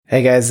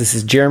Hey guys, this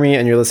is Jeremy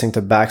and you're listening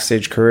to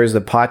Backstage Careers, the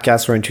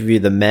podcast where I interview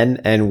the men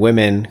and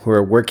women who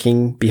are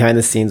working behind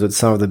the scenes with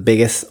some of the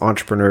biggest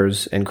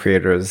entrepreneurs and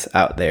creators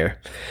out there.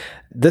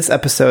 This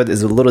episode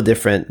is a little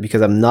different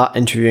because I'm not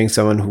interviewing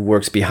someone who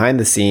works behind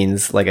the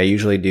scenes like I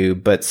usually do,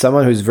 but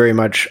someone who's very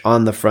much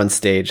on the front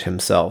stage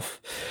himself.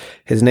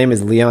 His name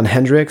is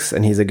Hendrix,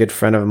 and he's a good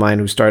friend of mine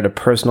who started a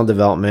personal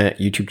development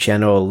YouTube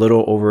channel a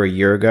little over a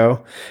year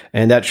ago.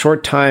 And that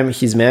short time,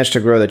 he's managed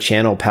to grow the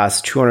channel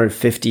past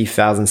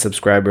 250,000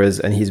 subscribers,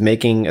 and he's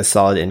making a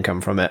solid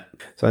income from it.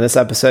 So in this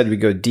episode, we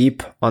go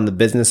deep on the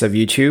business of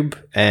YouTube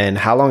and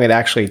how long it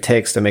actually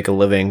takes to make a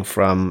living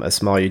from a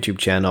small YouTube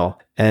channel.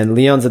 And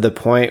Leon's at the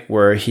point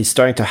where he's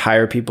starting to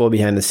hire people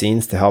behind the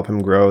scenes to help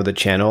him grow the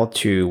channel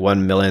to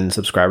 1 million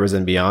subscribers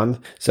and beyond.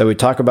 So we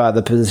talk about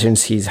the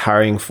positions he's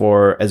hiring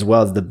for, as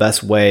well as the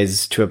best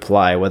ways to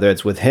apply, whether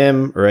it's with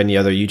him or any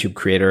other YouTube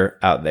creator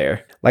out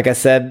there. Like I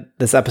said,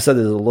 this episode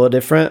is a little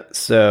different,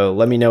 so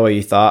let me know what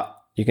you thought.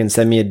 You can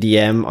send me a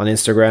DM on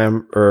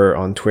Instagram or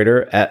on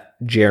Twitter at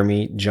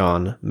Jeremy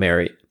John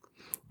Mary.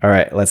 All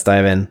right, let's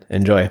dive in.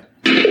 Enjoy.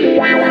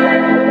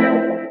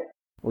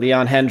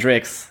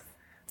 Hendrix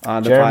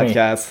on the Jeremy.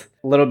 podcast.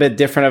 A little bit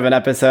different of an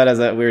episode as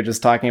we were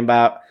just talking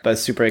about, but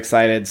super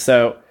excited.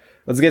 So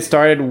let's get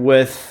started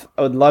with,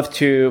 I would love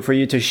for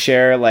you to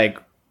share like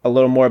a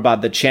little more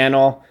about the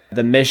channel,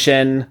 the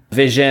mission,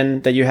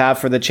 vision that you have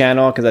for the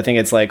channel, because I think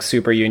it's like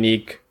super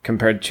unique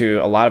compared to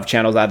a lot of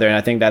channels out there. And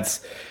I think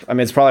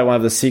it's probably one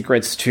of the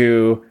secrets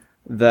to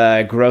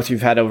the growth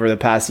you've had over the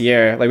past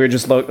year. Like we were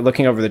just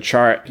looking over the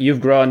chart.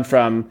 You've grown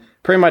from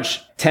pretty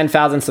much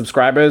 10,000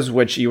 subscribers,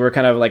 which you were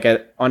kind of like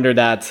under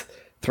that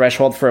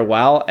threshold for a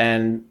while.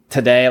 And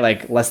today,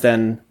 like less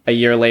than a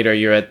year later,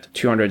 you're at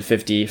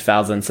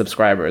 250,000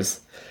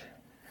 subscribers.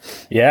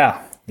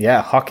 Yeah.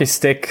 Hockey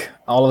stick.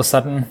 All of a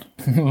sudden,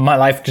 my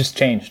life just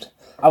changed.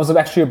 I was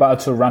actually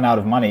about to run out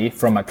of money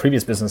from my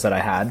previous business that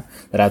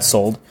I'd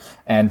sold.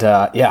 And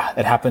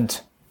it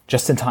happened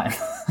just in time.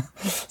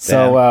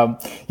 So,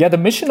 the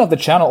mission of the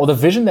channel, or the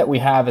vision that we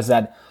have, is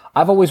that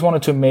I've always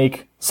wanted to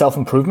make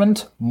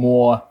self-improvement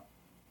more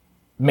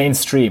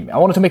mainstream. I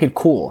wanted to make it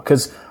cool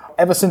because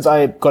ever since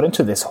I got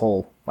into this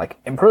whole like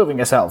improving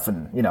yourself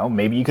and,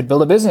 maybe you could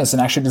build a business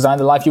and actually design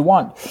the life you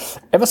want.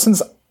 Ever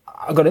since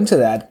I got into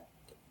that,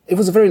 it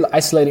was a very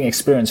isolating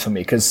experience for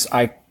me because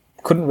I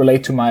couldn't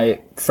relate to my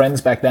friends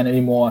back then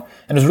anymore.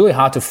 And it was really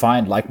hard to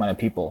find like-minded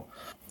people.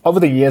 Over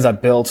the years, I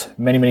built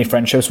many, many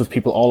friendships with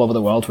people all over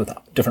the world, with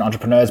different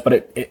entrepreneurs, but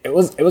it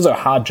was a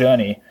hard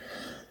journey.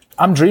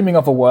 I'm dreaming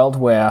of a world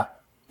where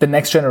the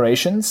next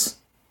generations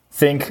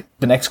think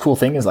the next cool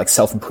thing is like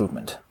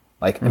self-improvement,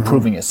 like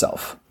improving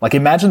yourself. Like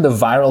imagine the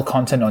viral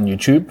content on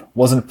YouTube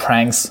wasn't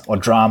pranks or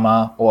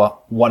drama or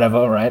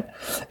whatever, right?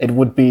 It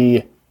would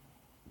be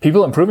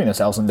people improving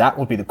themselves, and that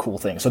would be the cool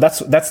thing. So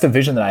that's the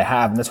vision that I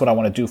have, and that's what I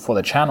want to do for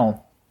the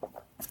channel,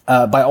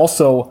 by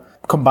also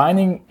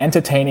combining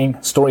entertaining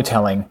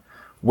storytelling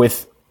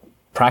with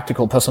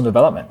practical personal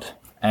development,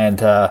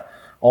 and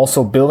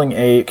also building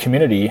a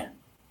community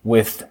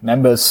with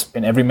members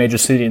in every major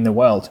city in the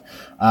world.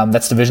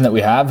 That's the vision that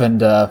we have,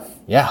 and it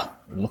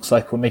looks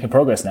like we're making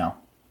progress now.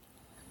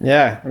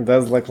 Yeah, it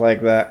does look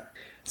like that.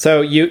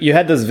 So you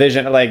had this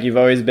vision, like you've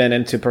always been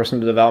into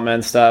personal development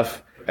and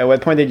stuff. At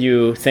what point did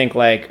you think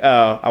like,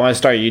 oh, I want to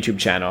start a YouTube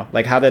channel?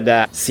 Like how did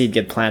that seed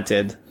get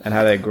planted and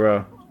how did it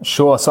grow?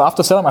 Sure. So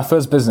after selling my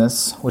first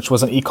business, which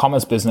was an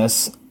e-commerce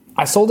business,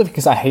 I sold it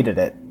because I hated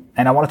it.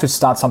 And I wanted to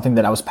start something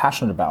that I was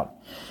passionate about.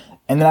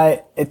 And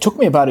then it took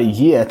me about a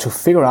year to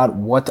figure out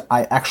what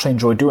I actually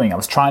enjoy doing. I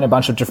was trying a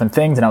bunch of different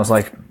things, and I was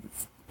like,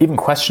 even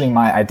questioning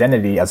my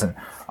identity as an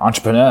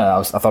entrepreneur.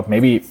 I thought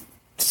maybe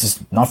this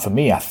is not for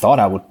me. I thought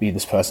I would be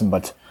this person,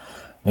 but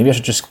maybe I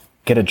should just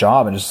get a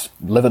job and just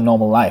live a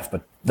normal life.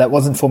 But that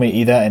wasn't for me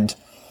either. And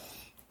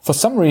for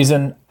some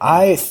reason,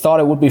 I thought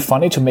it would be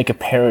funny to make a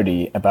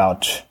parody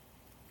about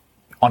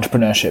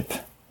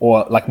entrepreneurship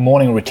or like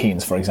morning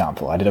routines, for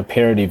example. I did a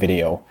parody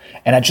video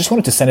and I just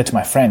wanted to send it to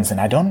my friends.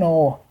 And I don't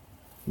know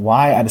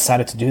why I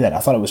decided to do that. I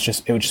thought it would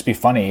just be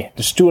funny.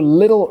 Just do a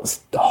little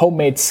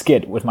homemade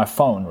skit with my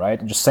phone, right?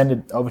 And just send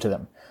it over to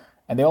them.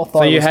 And they all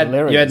thought it was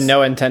hilarious. You had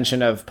no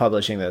intention of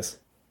publishing this?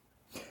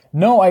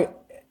 No,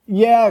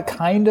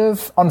 kind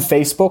of on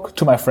Facebook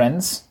to my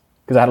friends,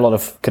 because I had a lot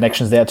of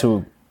connections there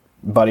to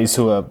buddies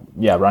who are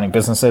running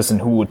businesses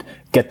and who would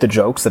get the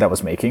jokes that I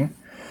was making.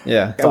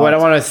 Yeah. What I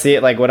want to see,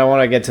 like what I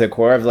want to get to the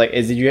core of, like,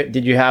 is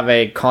did you have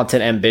a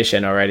content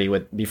ambition already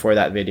before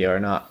that video or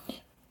not?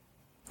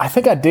 I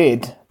think I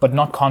did, but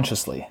not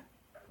consciously.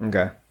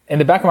 Okay. In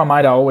the back of my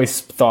mind, I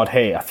always thought,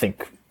 hey, I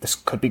think this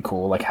could be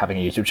cool, like having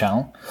a YouTube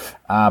channel.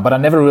 But I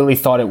never really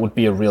thought it would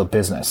be a real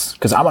business,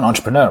 because I'm an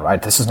entrepreneur,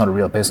 right? This is not a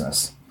real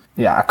business.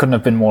 Yeah, I couldn't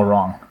have been more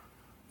wrong.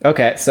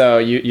 Okay, so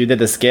you did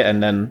the skit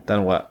and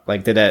then what?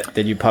 Like,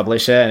 did you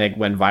publish it and it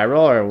went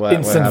viral or what?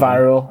 Instant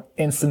viral,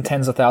 instant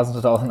tens of thousands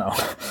of dollars.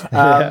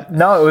 No,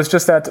 no, it was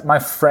just that my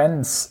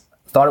friends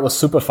thought it was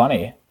super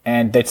funny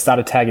and they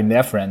started tagging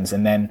their friends,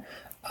 and then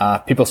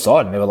people saw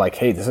it and they were like,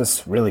 "Hey, this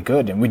is really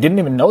good." And we didn't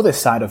even know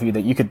this side of you,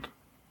 that you could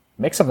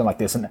make something like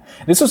this. And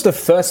this was the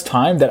first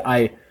time that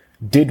I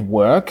did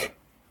work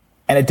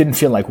and it didn't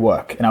feel like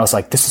work. And I was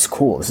like, this is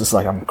cool. This is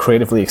like, I'm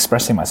creatively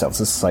expressing myself.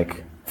 This is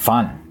like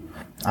fun.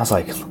 I was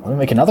like, let me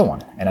make another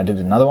one. And I did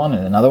another one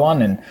and another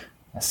one. And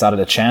I started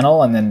a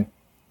channel and then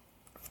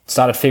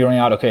started figuring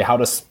out, okay, how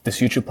does this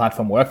YouTube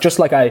platform work? Just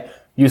like I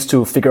used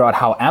to figure out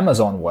how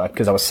Amazon worked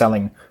because I was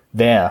selling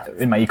there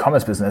in my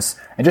e-commerce business,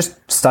 and just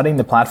studying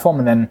the platform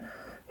and then,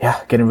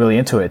 getting really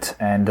into it.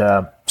 And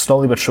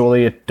slowly but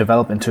surely it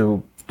developed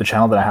into the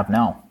channel that I have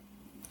now.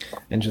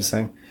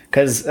 Interesting.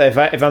 Because if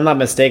I'm not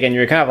mistaken, you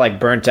were kind of like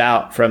burnt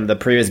out from the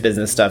previous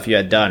business stuff you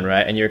had done,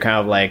 right? And you're kind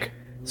of like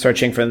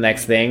searching for the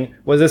next thing.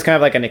 Was this kind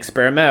of like an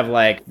experiment of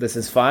like, this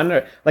is fun?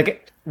 Or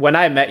like when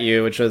I met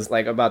you, which was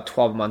like about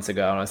 12 months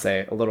ago, I want to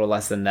say a little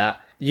less than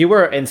that, you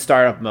were in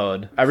startup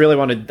mode. I really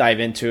want to dive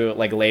into it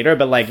like later,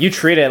 but like you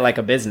treat it like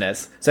a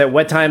business. So at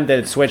what time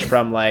did it switch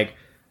from like,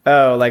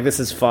 oh, like this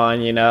is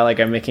fun, you know, like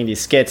I'm making these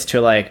skits to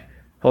like,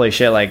 holy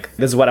shit, like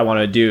this is what I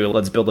want to do.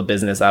 Let's build a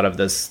business out of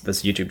this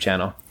YouTube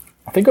channel.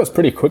 I think it was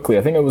pretty quickly.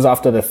 I think it was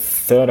after the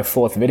third or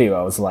fourth video,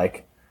 I was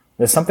like,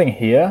 there's something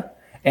here.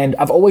 And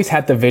I've always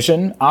had the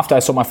vision, after I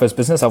sold my first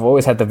business, I've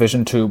always had the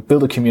vision to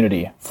build a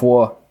community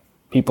for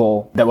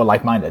people that were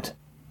like-minded.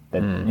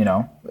 That, you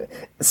know,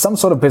 some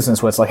sort of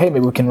business where it's like, hey,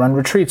 maybe we can run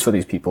retreats for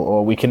these people,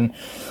 or we can,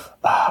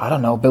 I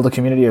don't know, build a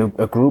community,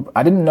 a group.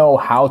 I didn't know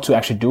how to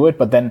actually do it,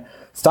 but then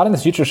starting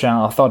this YouTube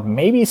channel, I thought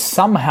maybe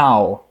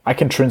somehow I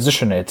can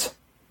transition it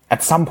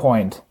at some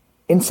point,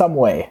 in some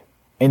way,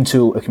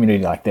 into a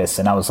community like this.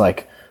 And I was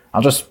like,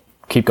 I'll just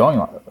keep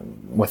going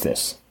with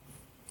this.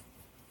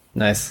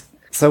 Nice.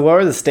 So what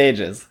were the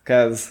stages?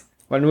 Because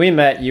when we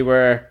met,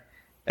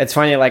 it's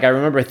funny, like I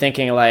remember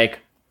thinking like,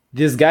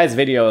 this guy's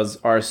videos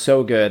are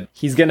so good.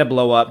 He's going to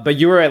blow up. But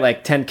you were at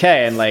like 10K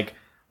and like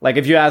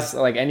if you ask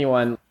like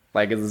anyone,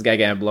 like, is this guy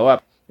going to blow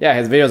up? Yeah,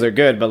 his videos are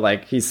good, but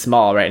like he's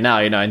small right now,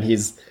 you know, and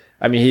he's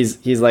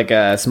like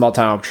a small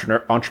time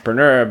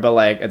entrepreneur, but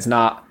like it's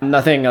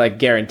nothing like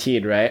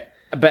guaranteed, right?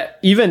 But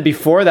even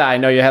before that, I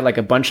know you had like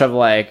a bunch of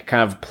like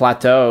kind of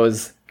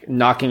plateaus,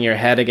 knocking your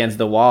head against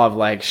the wall of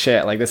like,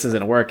 shit, like this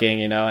isn't working,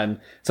 you know? And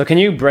so can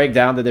you break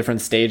down the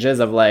different stages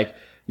of like,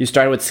 you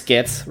started with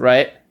skits,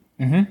 right?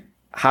 Mm-hmm.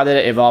 How did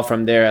it evolve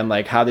from there? And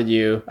like, I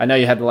know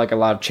you had like a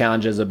lot of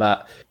challenges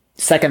about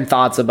second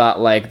thoughts about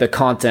like the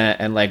content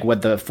and like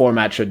what the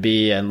format should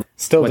be and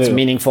what's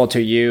meaningful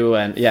to you.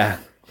 And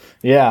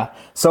yeah.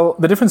 So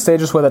the different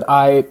stages were that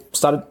I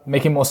started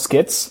making more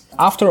skits.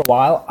 After a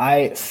while,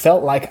 I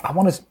felt like I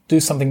wanted to do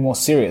something more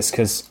serious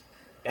because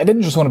I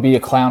didn't just want to be a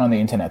clown on the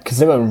internet because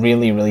they were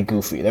really, really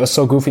goofy. They were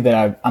so goofy that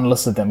I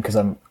unlisted them because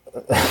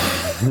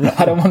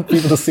I don't want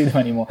people to see them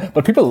anymore.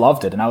 But people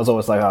loved it, and I was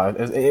always like, oh,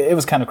 it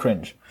was kind of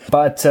cringe.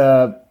 But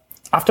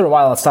after a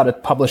while, I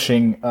started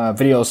publishing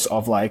videos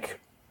of like,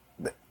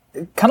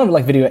 kind of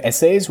like video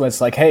essays where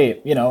it's like, hey,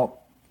 you know,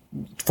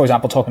 for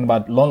example, talking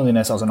about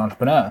loneliness as an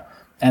entrepreneur.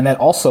 And that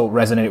also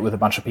resonated with a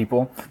bunch of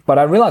people. But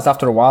I realized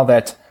after a while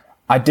that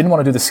I didn't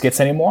want to do the skits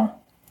anymore.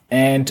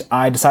 And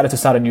I decided to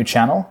start a new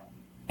channel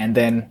and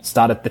then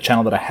started the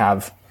channel that I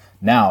have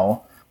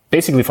now,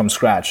 basically from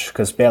scratch,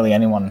 because barely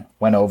anyone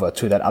went over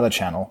to that other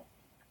channel.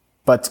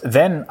 But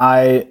then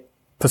I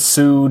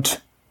pursued,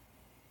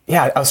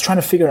 I was trying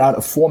to figure out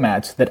a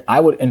format that I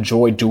would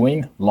enjoy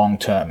doing long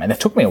term. And it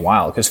took me a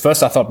while, because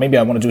first I thought maybe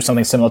I want to do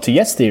something similar to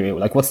Yes Theory.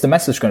 Like, what's the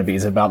message going to be?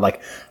 Is it about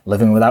like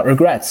living without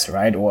regrets,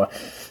 right? Or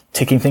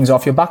ticking things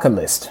off your bucket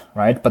list,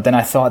 right? But then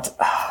I thought,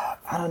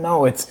 I don't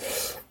know,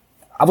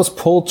 I was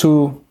pulled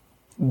to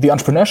the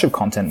entrepreneurship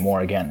content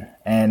more again.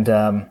 And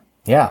and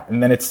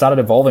then it started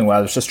evolving where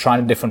I was just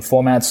trying different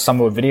formats. Some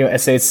were video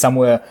essays, some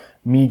were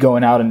me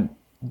going out and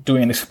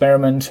doing an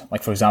experiment,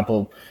 like for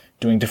example,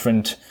 doing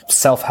different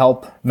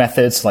self-help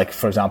methods, like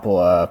for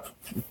example,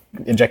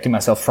 injecting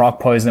myself frog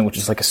poison, which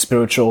is like a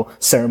spiritual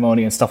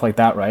ceremony and stuff like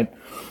that, right?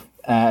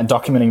 And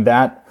documenting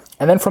that.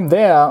 And then from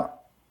there,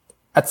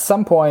 at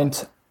some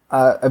point,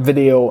 a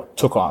video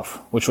took off,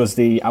 which was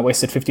I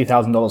wasted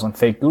 $50,000 on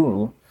fake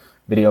guru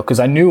video,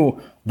 because I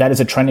knew that is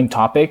a trending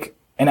topic,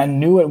 and I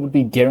knew it would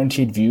be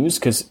guaranteed views,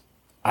 because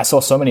I saw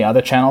so many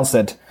other channels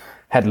that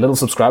had little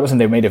subscribers and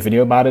they made a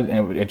video about it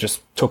and it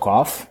just took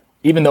off,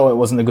 even though it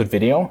wasn't a good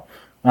video.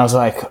 And I was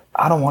like,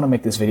 I don't want to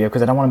make this video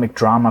because I don't want to make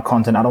drama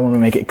content. I don't want to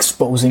make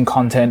exposing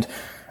content.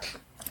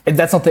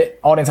 That's not the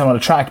audience I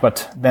want to attract.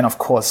 But then, of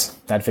course,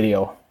 that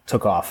video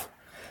took off.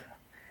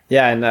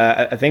 Yeah, and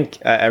I think,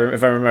 if I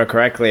remember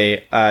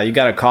correctly, you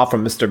got a call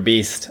from Mr.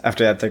 Beast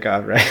after that took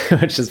off,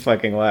 right? Which is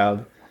fucking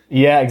wild.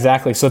 Yeah,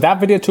 exactly. So that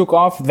video took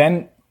off.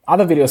 Then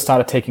other videos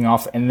started taking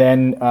off. And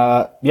then,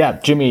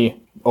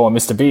 Jimmy, or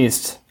Mr.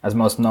 Beast, as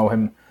most know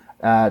him,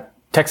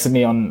 texted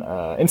me on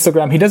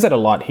Instagram. He does that a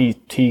lot. He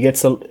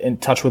gets in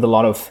touch with a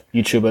lot of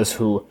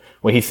YouTubers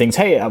where he thinks,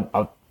 hey,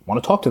 I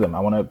want to talk to them.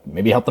 I want to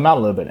maybe help them out a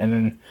little bit. And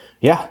then,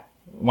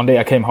 one day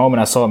I came home and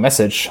I saw a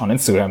message on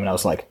Instagram and I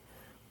was like,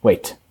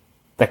 wait,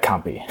 that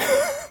can't be.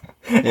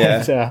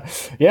 Yeah.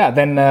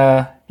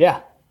 And,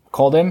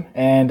 called him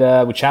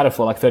and we chatted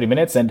for like 30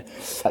 minutes and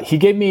he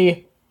gave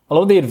me a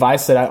lot of the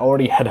advice that I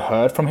already had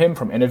heard from him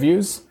from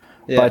interviews,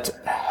 but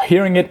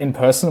hearing it in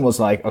person was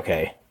like,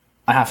 okay,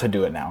 I have to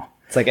do it now.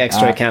 It's like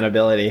extra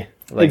accountability.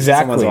 Like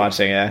exactly. Someone's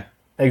watching, yeah.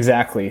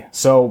 Exactly.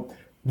 So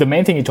the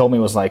main thing he told me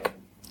was like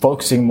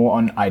focusing more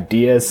on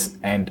ideas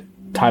and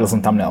titles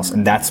and thumbnails.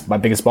 And that's my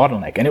biggest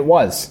bottleneck. And it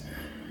was.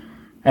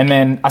 And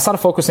then I started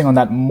focusing on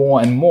that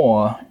more and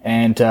more.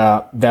 And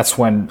that's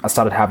when I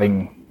started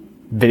having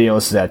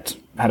videos that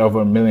had over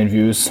 1 million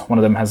views. One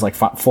of them has like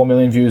 4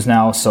 million views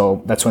now.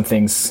 So that's when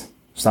things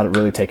started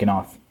really taking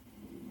off.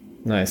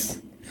 Nice.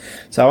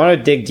 So I want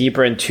to dig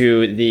deeper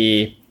into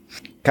the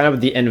kind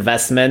of the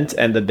investment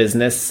and the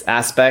business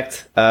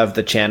aspect of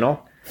the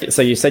channel.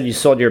 So you said you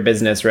sold your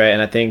business, right?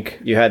 And I think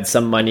you had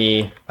some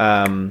money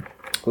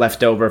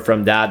left over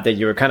from that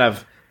you were kind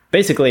of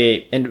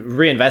basically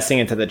reinvesting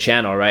into the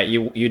channel, right?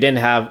 You didn't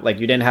have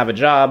a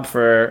job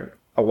for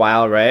a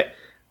while, right?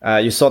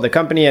 You sold the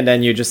company and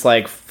then you just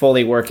like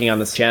fully working on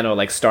this channel,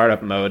 like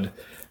startup mode.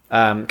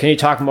 Can you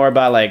talk more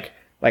about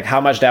like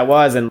how much that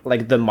was and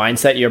like the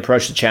mindset you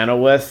approached the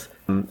channel with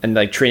and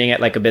like treating it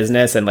like a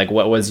business and like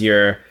what was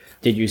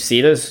did you see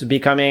this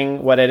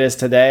becoming what it is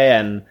today?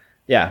 And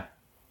yeah.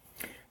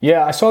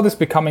 Yeah, I saw this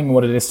becoming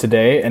what it is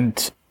today.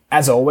 And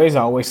as always,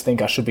 I always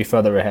think I should be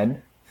further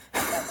ahead.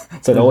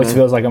 So it always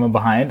feels like I'm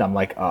behind. I'm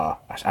like,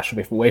 I should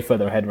be way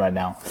further ahead right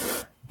now.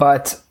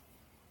 But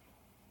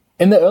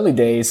in the early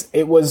days,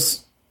 I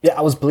was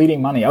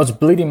bleeding money. I was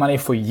bleeding money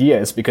for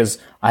years because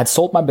I had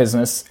sold my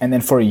business. And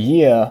then for a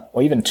year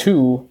or even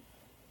 2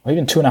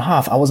 and a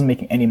half, I wasn't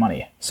making any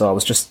money. So it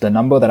was just the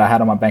number that I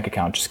had on my bank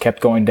account just kept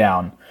going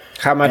down.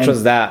 How much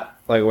was that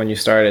like when you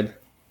started?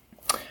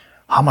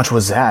 How much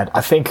was that?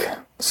 I think,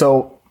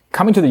 so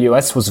coming to the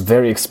US was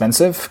very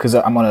expensive because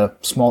I'm on a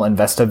small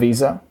investor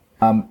visa.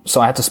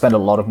 So I had to spend a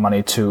lot of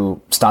money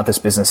to start this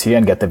business here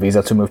and get the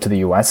visa to move to the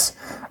US.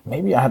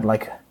 Maybe I had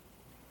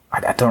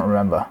I don't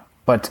remember,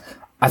 but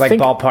I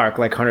think ballpark,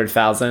 like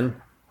 100,000.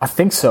 I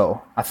think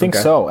so.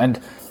 So.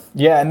 And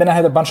yeah, and then I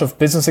had a bunch of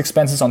business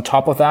expenses on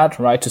top of that,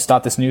 right, to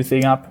start this new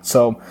thing up.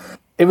 So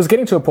it was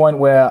getting to a point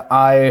where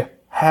I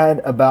had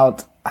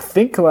about, I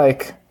think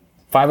like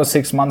 5 or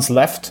 6 months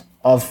left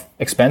of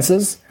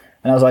expenses.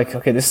 And I was like,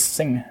 okay, this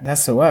thing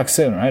has to work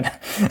soon, right?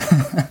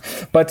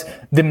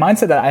 But the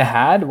mindset that I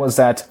had was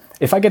that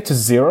if I get to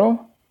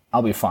 0,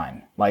 I'll be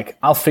fine. Like,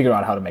 I'll figure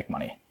out how to make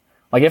money.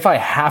 Like, if I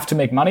have to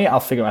make money,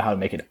 I'll figure out how to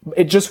make it.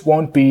 It just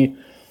won't be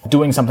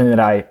doing something that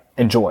I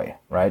enjoy,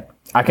 right?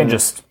 I can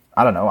just,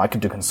 I don't know, I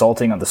could do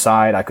consulting on the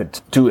side. I could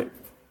do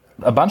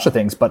a bunch of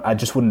things, but I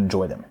just wouldn't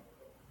enjoy them.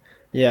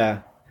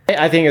 Yeah.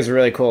 I think it's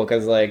really cool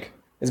because, like,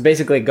 it's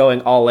basically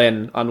going all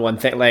in on one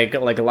thing. Like a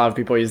lot of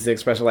people use the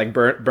expression like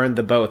burn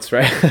the boats,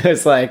 right?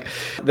 It's like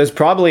there's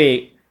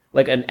probably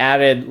like an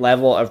added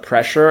level of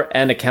pressure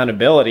and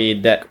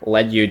accountability that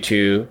led you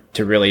to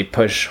really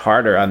push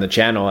harder on the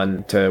channel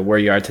and to where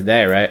you are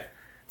today, right?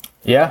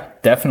 Yeah,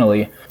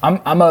 definitely.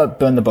 I'm a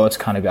burn the boats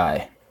kind of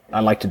guy. I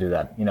like to do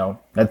that. You know,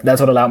 that's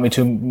what allowed me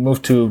to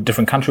move to a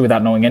different country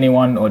without knowing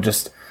anyone, or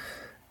just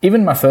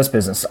even my first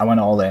business, I went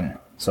all in.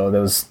 So it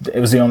was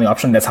the only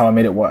option. That's how I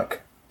made it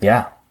work.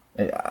 Yeah.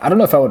 I don't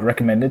know if I would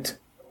recommend it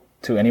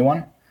to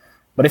anyone,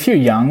 but if you're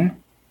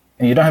young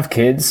and you don't have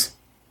kids,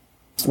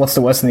 what's the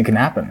worst thing that can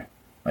happen?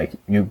 Like,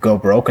 you go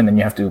broke and then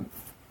you have to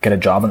get a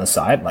job on the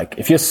side. Like,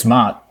 if you're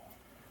smart,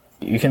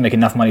 you can make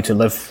enough money to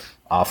live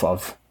off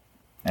of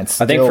and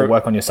still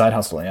work on your side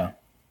hustle. Yeah.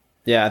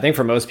 Yeah. I think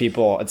for most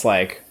people, it's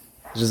like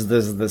just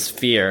this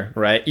fear,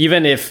 right?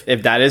 Even if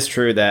that is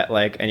true, that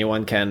like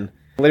anyone can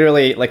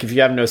literally, like, if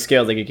you have no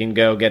skills, like you can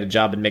go get a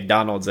job at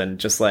McDonald's and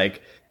just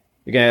like,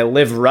 you're going to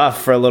live rough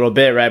for a little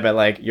bit, right? But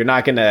like, you're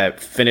not going to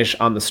finish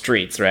on the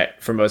streets, right?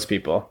 For most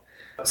people.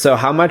 So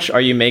how much are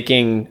you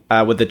making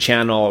with the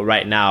channel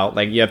right now?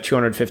 Like, you have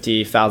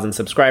 250,000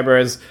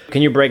 subscribers.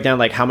 Can you break down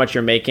like how much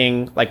you're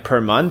making like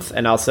per month?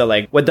 And also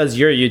like, what does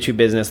your YouTube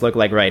business look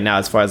like right now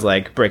as far as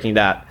like breaking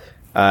that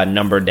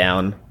number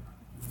down?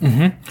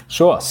 Mm-hmm.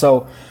 Sure.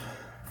 So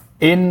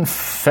in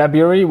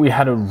February, we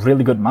had a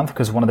really good month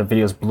because one of the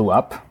videos blew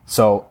up.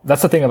 So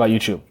that's the thing about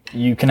YouTube.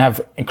 You can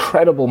have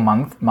incredible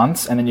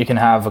months, and then you can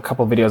have a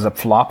couple of videos that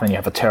flop and you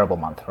have a terrible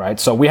month, right?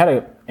 So we had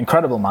an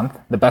incredible month,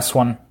 the best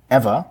one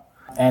ever.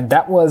 And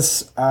that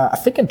was, I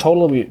think in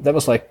total, that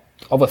was like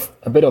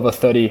a bit over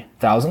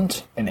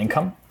 30,000 in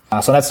income.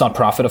 So that's not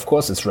profit, of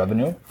course, it's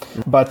revenue.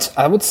 But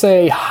I would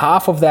say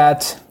half of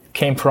that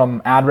came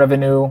from ad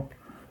revenue.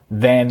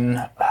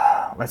 Then,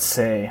 let's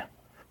say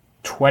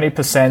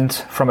 20%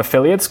 from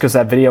affiliates, because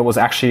that video was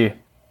actually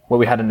where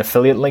we had an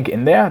affiliate link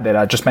in there that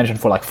I just mentioned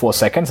for like 4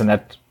 seconds, and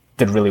that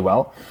did really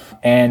well.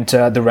 And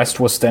the rest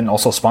was then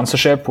also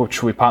sponsorship,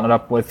 which we partnered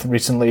up with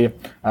recently,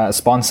 a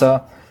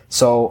sponsor.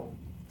 So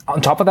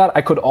on top of that,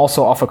 I could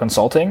also offer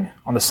consulting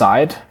on the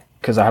side,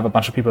 because I have a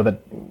bunch of people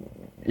that,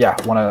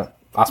 want to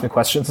ask me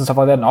questions and stuff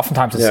like that. And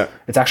oftentimes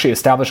it's actually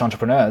established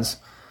entrepreneurs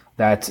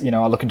that, you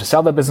know, are looking to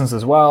sell their business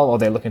as well, or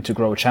they're looking to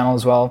grow a channel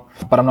as well.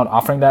 But I'm not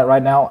offering that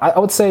right now. I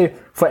would say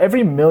for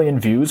every 1 million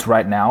views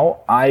right now,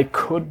 I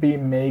could be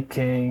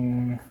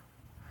making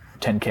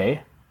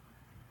 10K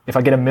if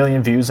I get 1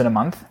 million views in a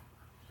month.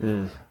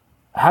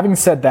 Having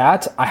said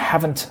that, I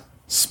haven't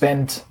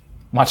spent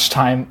much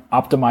time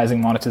optimizing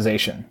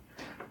monetization.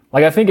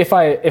 Like, I think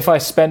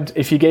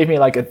if you gave me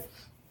like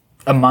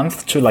a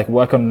month to like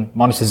work on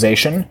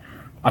monetization,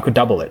 I could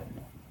double it.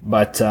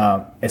 But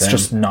it's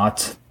just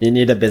not. You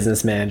need a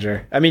business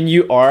manager. I mean,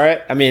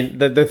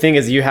 the thing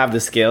is you have the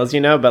skills,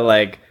 but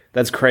like,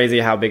 that's crazy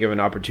how big of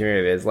an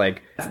opportunity it is.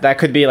 Like, that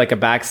could be like a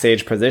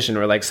backstage position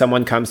where like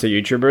someone comes to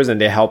YouTubers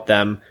and they help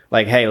them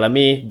like, hey, let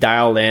me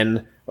dial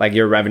in like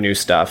your revenue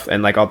stuff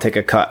and like I'll take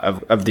a cut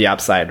of the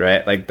upside,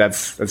 right? Like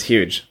that's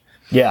huge.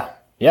 Yeah,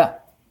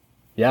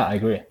 I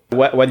agree.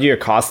 What do your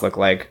costs look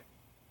like?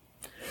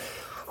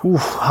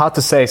 Hard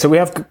to say. So we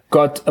have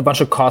got a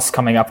bunch of costs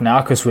coming up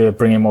now because we're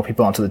bringing more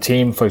people onto the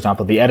team. For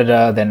example, the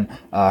editor, then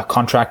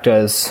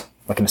contractors,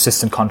 like an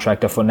assistant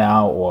contractor for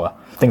now, or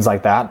things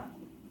like that.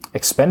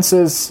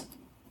 Expenses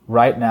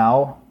right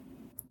now.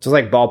 Just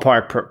like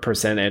ballpark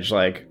percentage,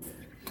 like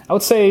I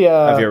would say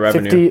of your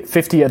revenue.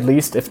 50 at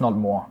least, if not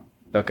more.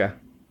 Okay,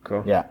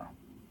 cool. Yeah.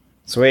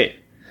 Sweet.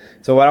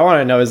 So what I want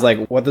to know is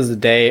like, what does the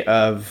day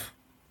of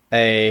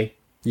a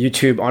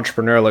YouTube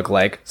entrepreneur look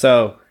like?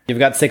 So you've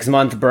got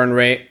 6-month burn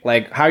rate.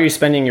 Like, how are you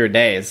spending your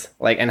days?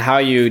 Like, and how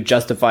are you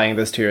justifying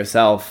this to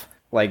yourself?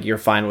 Like, you're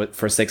fine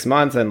for 6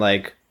 months, and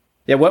like,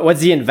 yeah, what's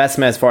the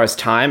investment as far as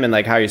time, and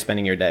like, how are you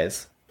spending your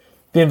days?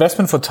 The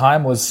investment for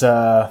time was,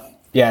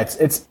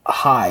 it's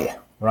high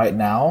right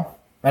now,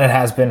 and it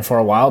has been for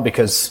a while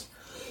because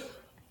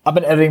I've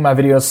been editing my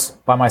videos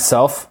by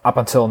myself up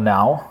until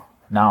now.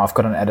 Now I've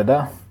got an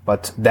editor,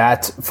 but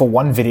that for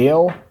one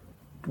video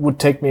would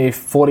take me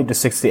 40 to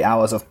 60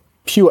 hours of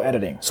pure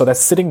editing. So that's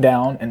sitting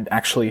down and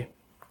actually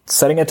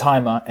setting a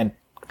timer and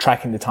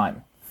tracking the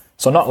time.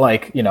 So not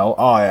like,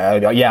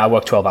 I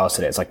worked 12 hours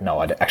today. It's like, no,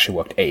 I actually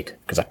worked 8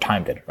 because I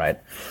timed it, right?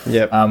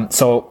 Yep.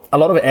 So a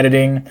lot of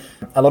editing,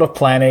 a lot of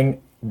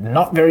planning,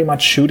 not very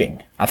much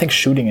shooting. I think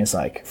shooting is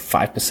like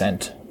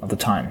 5% of the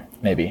time,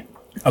 maybe.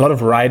 A lot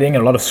of writing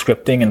and a lot of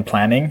scripting and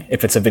planning.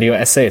 If it's a video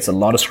essay, it's a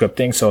lot of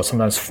scripting. So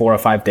sometimes 4 or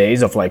 5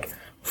 days of like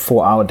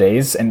 4-hour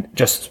days and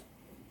just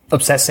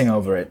obsessing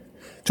over it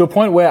to a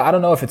point where I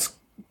don't know if it's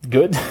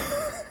good,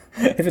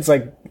 if it's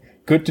like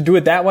good to do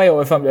it that way,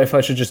 or if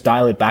I should just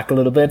dial it back a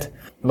little bit,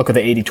 look at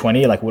the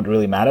 80-20, like what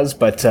really matters.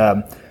 But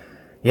like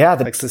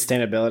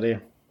sustainability.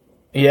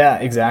 Yeah,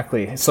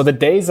 exactly. So the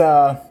days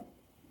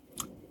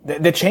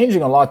they're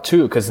changing a lot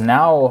too, because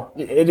now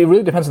it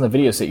really depends on the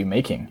videos that you're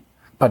making.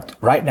 But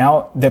right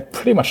now they're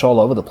pretty much all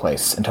over the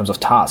place in terms of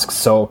tasks.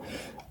 So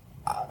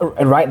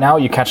right now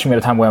you're catching me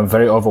at a time where I'm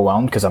very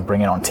overwhelmed because I'm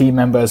bringing on team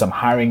members, I'm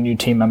hiring new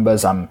team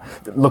members, I'm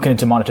looking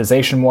into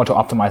monetization more to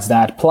optimize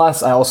that.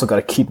 Plus I also got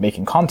to keep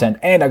making content,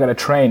 and I got to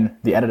train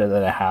the editor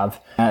that I have,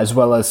 as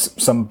well as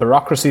some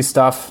bureaucracy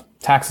stuff.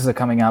 Taxes are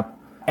coming up,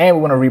 and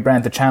we want to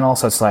rebrand the channel.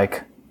 So it's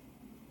like,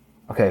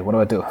 okay, what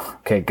do I do?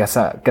 Okay, guess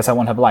I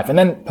won't have a life. And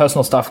then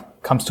personal stuff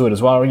comes to it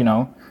as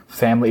well,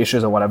 family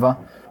issues or whatever.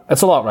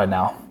 It's a lot right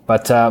now,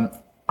 but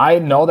I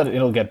know that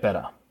it'll get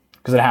better.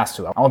 Because it has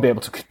to. I won't be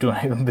able to do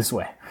anything this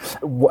way.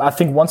 I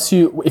think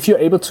if you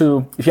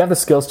have the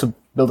skills to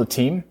build a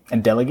team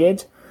and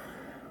delegate,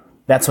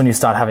 that's when you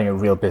start having a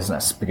real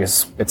business,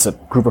 because it's a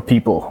group of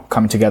people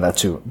coming together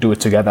to do it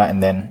together,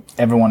 and then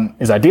everyone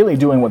is ideally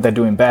doing what they're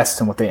doing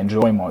best and what they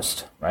enjoy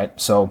most, right?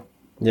 So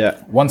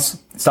yeah,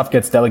 once stuff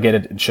gets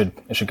delegated, it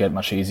should get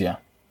much easier.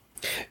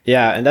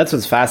 Yeah, and that's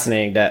what's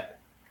fascinating. That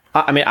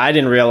I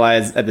didn't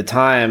realize at the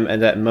time,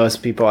 and that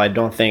most people I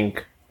don't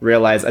think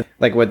realize,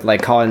 like with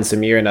like Colin,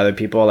 Samir, and other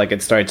people, like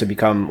it started to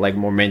become like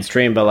more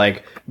mainstream. But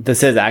like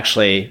this is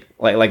actually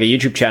like a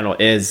YouTube channel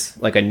is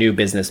like a new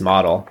business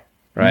model,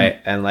 right?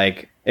 Mm-hmm. And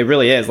like it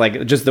really is,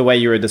 like just the way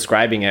you were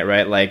describing it,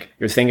 right? Like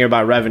you're thinking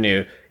about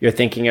revenue, you're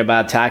thinking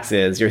about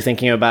taxes, you're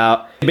thinking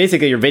about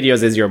basically your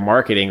videos is your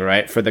marketing,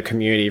 right? For the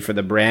community, for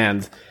the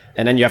brand.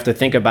 And then you have to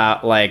think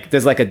about like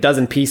there's like a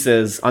dozen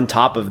pieces on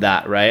top of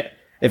that, right?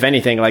 If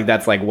anything, like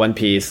that's like one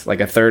piece,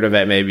 like a third of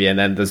it maybe, and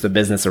then there's the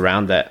business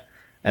around it.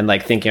 And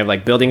like thinking of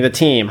like building the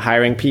team,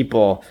 hiring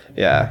people.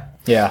 Yeah.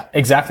 Yeah,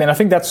 exactly. And I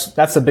think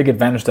that's a big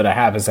advantage that I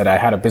have, is that I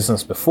had a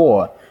business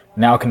before.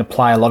 Now I can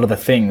apply a lot of the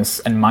things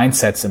and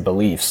mindsets and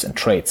beliefs and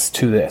traits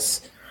to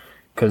this,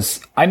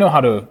 because I know how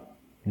to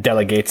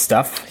delegate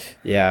stuff.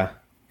 Yeah.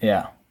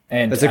 Yeah.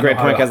 And that's a great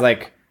point, because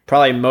like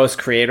probably most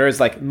creators,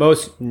 like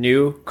most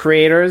new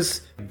creators,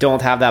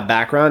 don't have that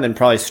background and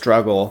probably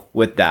struggle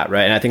with that,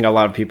 right? And I think a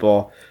lot of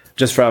people,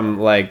 just from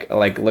like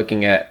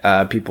looking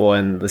at people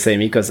in the same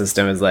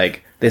ecosystem, is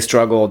like they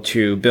struggle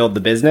to build the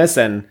business,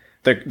 and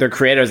they're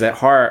creators at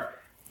heart,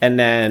 and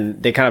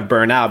then they kind of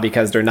burn out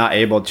because they're not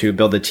able to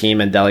build a team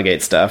and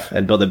delegate stuff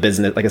and build a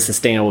business, like a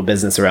sustainable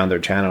business around their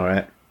channel,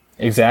 right?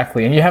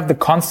 Exactly. And you have the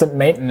constant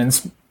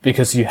maintenance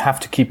because you have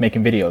to keep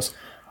making videos.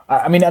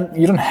 I mean,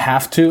 you don't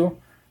have to,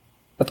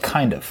 but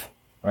kind of,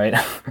 right?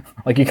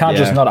 Like you can't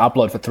just not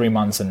upload for 3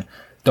 months and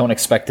don't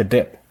expect a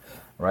dip,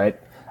 right?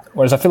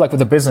 Whereas I feel like with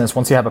the business,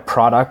 once you have a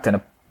product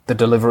and the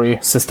delivery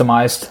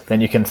systemized,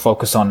 then you can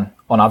focus on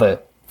other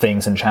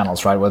things and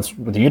channels, right?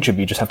 With YouTube,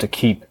 you just have to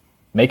keep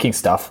making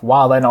stuff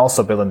while then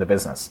also building the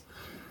business.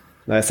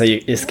 Nice. So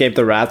you escape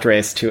the rat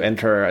race to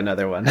enter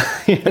another one.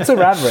 It's a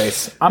rat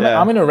race.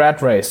 I'm in a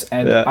rat race,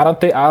 and I don't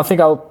think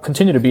I'll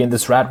continue to be in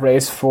this rat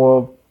race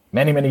for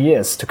many, many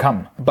years to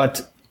come.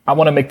 But I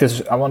want to make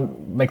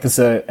this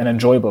an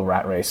enjoyable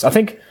rat race. I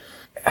think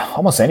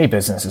almost any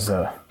business is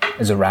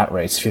a rat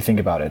race if you think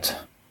about it.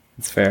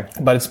 It's fair.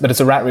 But it's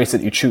a rat race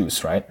that you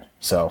choose, right?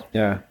 So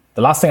yeah.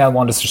 The last thing I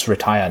want is just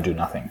retire and do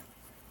nothing.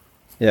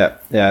 Yeah.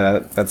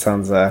 That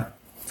sounds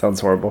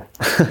horrible.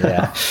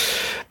 Yeah.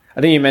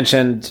 I think you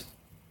mentioned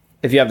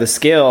if you have the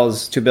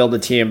skills to build a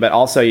team, but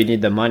also you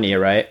need the money,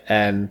 right?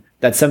 And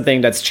that's something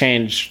that's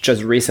changed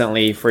just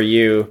recently for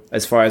you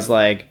as far as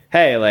like,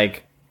 hey,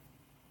 like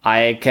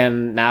I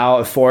can now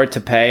afford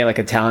to pay like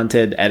a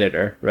talented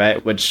editor,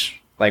 right? Which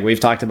like we've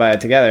talked about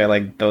it together,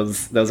 like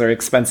those are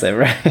expensive,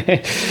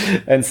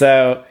 right? And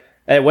so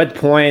at what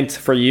point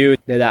for you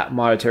did that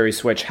monetary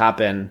switch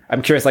happen?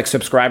 I'm curious, like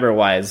subscriber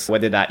wise,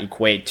 what did that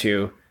equate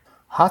to?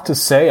 Hard to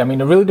say. I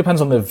mean, it really depends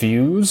on the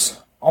views.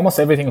 Almost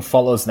everything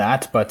follows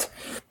that, but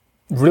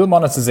real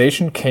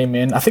monetization came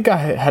in. I think I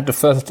had the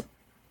first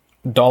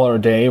 $1 a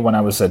day when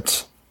I was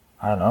at,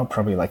 I don't know,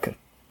 probably like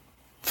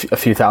a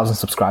few thousand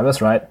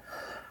subscribers, right?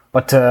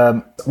 But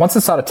once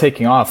it started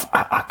taking off,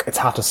 it's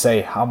hard to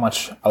say how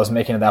much I was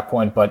making at that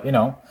point. But,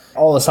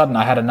 all of a sudden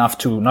I had enough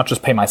to not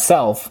just pay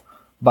myself,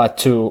 but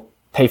to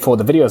pay for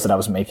the videos that I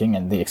was making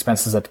and the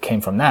expenses that came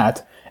from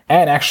that,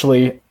 and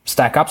actually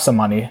stack up some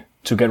money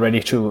to get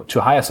ready to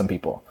hire some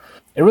people.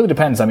 It really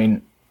depends. I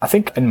mean, I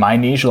think in my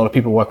niche, a lot of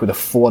people work with a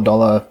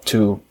 $4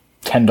 to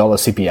 $10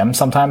 CPM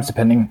sometimes,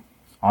 depending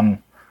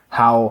on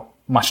how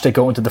much they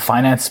go into the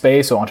finance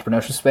space or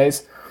entrepreneurship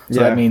space. So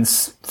that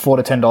means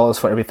 $4 to $10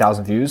 for every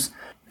 1,000 views.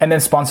 And then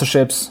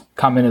sponsorships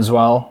come in as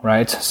well,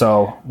 right?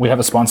 So we have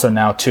a sponsor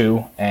now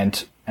too,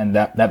 and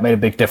that made a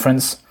big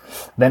difference.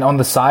 Then on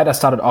the side, I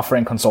started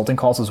offering consulting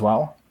calls as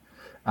well.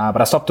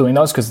 But I stopped doing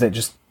those because they're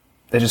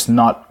just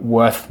not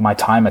worth my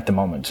time at the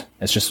moment.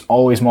 It's just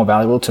always more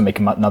valuable to make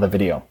another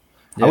video.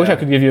 Yeah. I wish I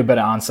could give you a better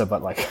answer,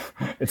 but like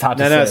it's hard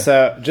to say. No,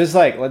 so just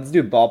like let's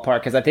do ballpark,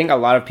 because I think a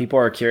lot of people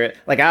are curious.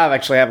 Like I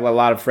actually have a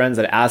lot of friends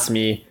that ask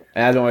me,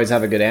 and I don't always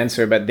have a good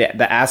answer, but they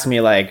ask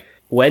me like,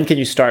 when can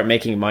you start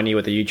making money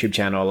with a YouTube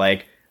channel?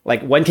 Like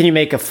when can you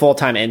make a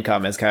full-time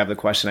income is kind of the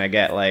question I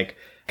get. Like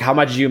how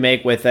much do you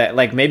make with it?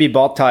 Like maybe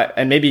ballpark,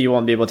 and maybe you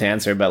won't be able to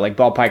answer, but like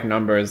ballpark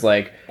numbers,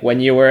 like when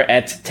you were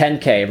at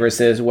 10K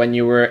versus when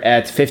you were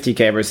at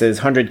 50K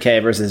versus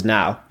 100K versus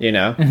now,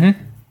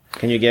 Mm-hmm.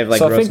 Can you give like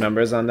gross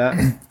numbers on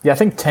that? Yeah, I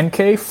think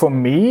 10K for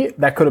me,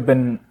 that could have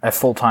been a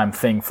full-time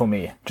thing for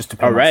me, just to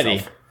pay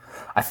myself.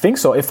 I think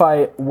so. If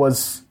I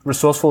was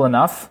resourceful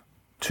enough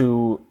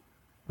to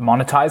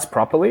monetize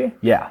properly,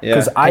 yeah.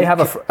 Because I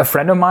have a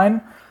friend of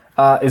mine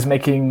is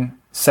making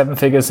 7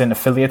 figures in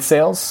affiliate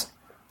sales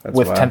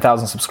with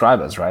 10,000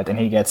 subscribers, right? And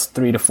he gets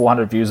 300 to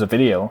 400 views a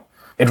video.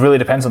 It really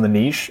depends on the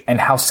niche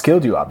and how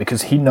skilled you are,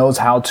 because he knows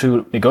how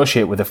to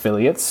negotiate with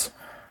affiliates,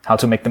 how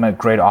to make them a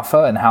great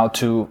offer, and how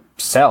to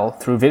sell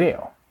through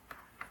video.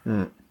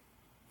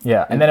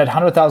 Yeah, and then at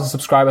 100,000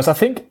 subscribers, I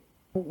think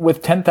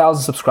with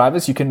 10,000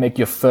 subscribers, you can make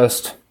your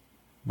first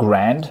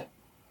 $1,000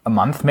 a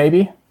month,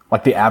 maybe.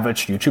 Like the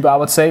average YouTuber, I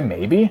would say,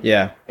 maybe.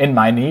 Yeah. In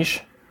my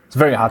niche, it's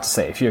very hard to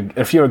say.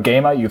 If you're a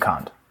gamer, you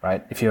can't,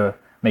 right? If you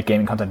make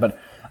gaming content, but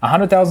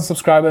 100,000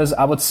 subscribers,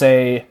 I would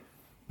say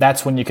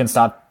that's when you can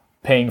start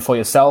paying for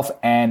yourself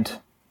and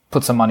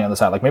put some money on the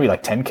side, like maybe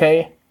like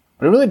 10K.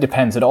 But it really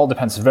depends. It all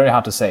depends. It's very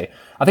hard to say.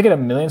 I think at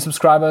 1 million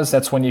subscribers,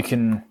 that's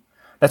when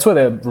that's where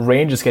the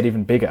ranges get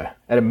even bigger.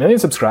 At 1 million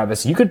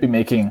subscribers, you could be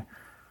making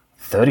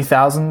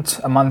 30,000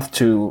 a month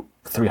to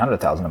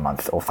 300,000 a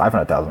month or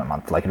 500,000 a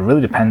month. Like it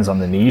really depends on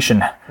the niche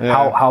and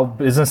how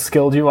business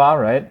skilled you are,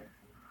 right?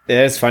 It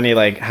is funny,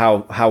 like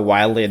how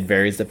wildly it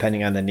varies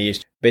depending on the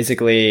niche.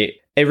 Basically,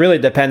 it really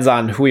depends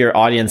on who your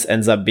audience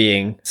ends up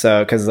being.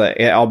 So, because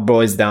it all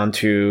boils down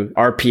to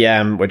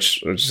RPM,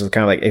 which is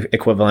kind of like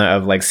equivalent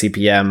of like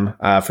CPM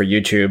for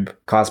YouTube,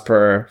 cost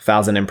per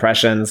 1,000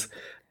 impressions,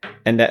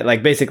 and that,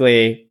 like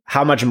basically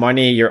how much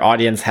money your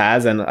audience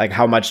has and like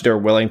how much they're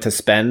willing to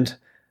spend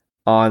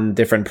on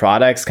different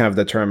products kind of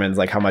determines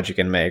like how much you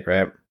can make,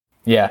 right?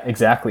 Yeah,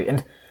 exactly.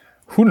 And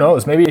who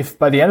knows? Maybe if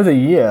by the end of the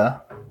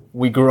year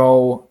we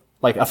grow,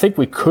 like I think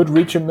we could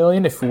reach 1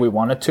 million if we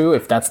wanted to,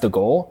 if that's the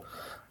goal.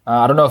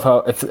 I don't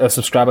know if a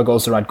subscriber goal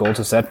is the right goal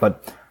to set,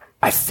 but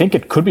I think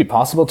it could be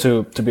possible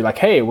to be like,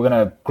 hey, we're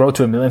going to grow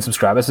to 1 million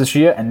subscribers this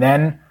year. And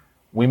then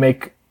we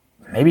make,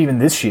 maybe even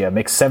this year,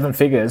 make 7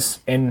 figures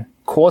in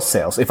course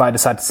sales if I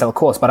decide to sell a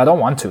course. But I don't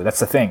want to. That's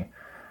the thing.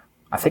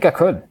 I think I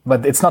could.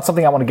 But it's not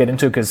something I want to get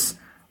into because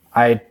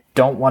I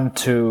don't want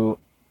to.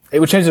 It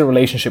would change the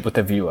relationship with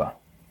the viewer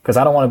because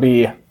I don't want to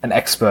be an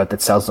expert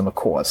that sells them a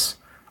course.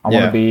 I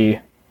want to be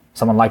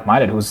someone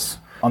like-minded who's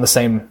on the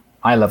same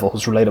eye level,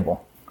 who's relatable.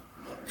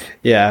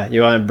 Yeah,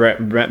 you want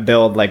to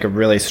build like a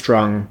really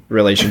strong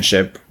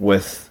relationship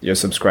with your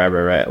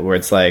subscriber, right? Where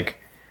it's like,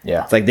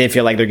 it's like they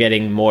feel like they're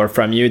getting more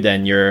from you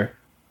than you're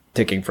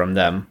taking from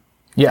them.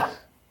 Yeah.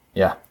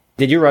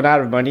 Did you run out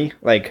of money?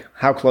 Like,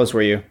 how close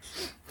were you?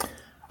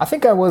 I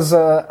think it was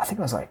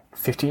like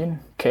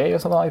 15K or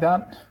something like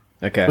that.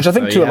 Okay. Which I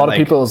think so to a lot of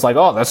people is like,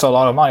 oh, that's a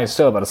lot of money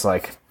still, but it's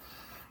like...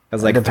 It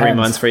was like 3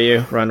 months for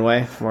you,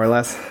 runway, more or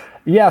less?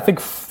 Yeah, I think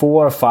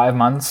 4 or 5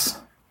 months.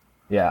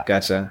 Yeah.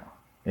 Gotcha.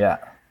 Yeah.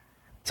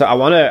 So I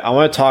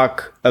want to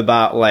talk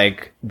about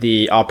like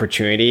the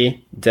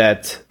opportunity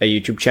that a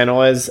YouTube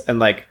channel is, and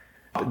like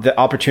the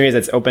opportunities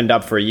that's opened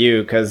up for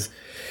you. Because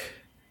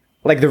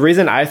like the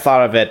reason I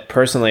thought of it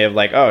personally of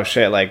like, oh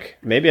shit, like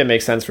maybe it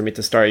makes sense for me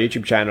to start a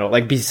YouTube channel.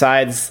 Like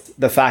besides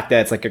the fact that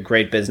it's like a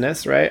great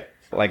business, right?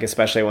 Like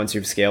especially once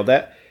you've scaled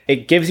it,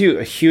 it gives you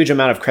a huge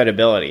amount of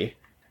credibility,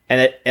 and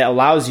it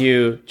allows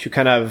you to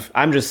kind of,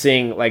 I'm just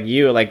seeing like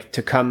you like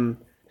to come,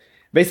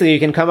 basically you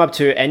can come up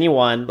to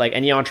anyone, like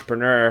any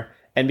entrepreneur.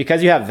 And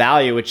because you have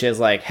value, which is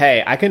like,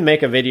 hey, I can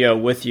make a video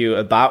with you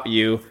about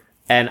you,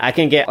 and I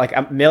can get like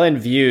 1 million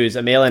views,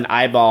 1 million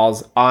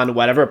eyeballs on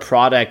whatever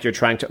product you're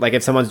trying to, like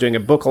if someone's doing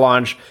a book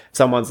launch,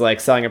 someone's like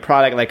selling a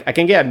product, like I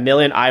can get 1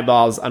 million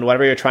eyeballs on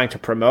whatever you're trying to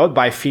promote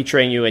by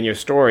featuring you in your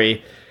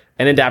story.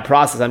 And in that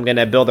process, I'm going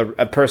to build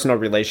a personal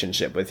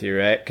relationship with you,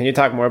 right? Can you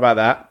talk more about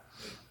that?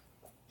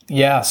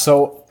 Yeah,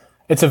 so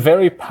it's a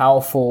very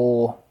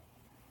powerful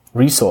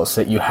resource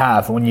that you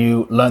have when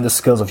you learn the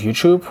skills of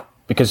YouTube,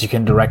 because you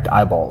can direct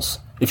eyeballs.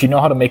 If you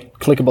know how to make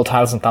clickable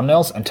titles and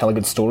thumbnails and tell a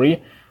good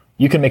story,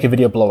 you can make a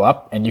video blow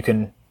up and you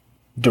can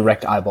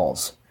direct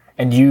eyeballs.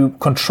 And you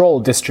control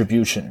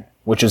distribution,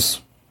 which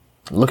is,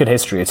 look at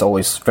history, it's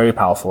always very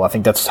powerful. I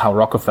think that's how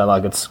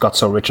Rockefeller got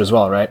so rich as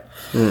well, right?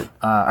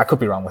 I could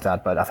be wrong with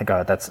that, but I think I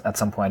heard that at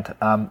some point.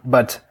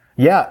 But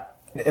yeah,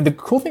 the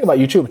cool thing about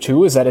YouTube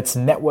too is that it's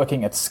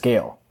networking at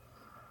scale.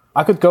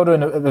 I could go to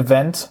an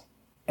event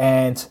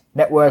and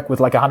network with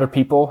like 100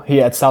 people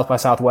here at South by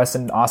Southwest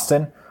in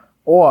Austin.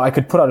 Or I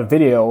could put out a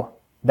video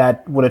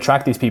that would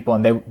attract these people,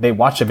 and they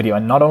watch the video.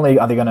 And not only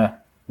are they going to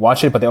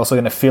watch it, but they're also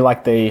going to feel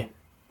like they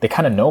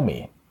kind of know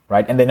me,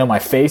 right? And they know my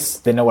face.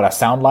 They know what I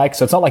sound like.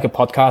 So it's not like a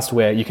podcast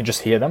where you can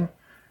just hear them.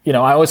 You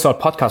know, I always thought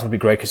podcasts would be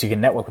great because you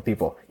can network with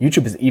people.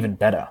 YouTube is even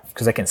better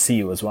because they can see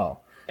you as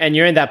well. And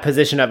you're in that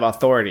position of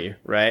authority,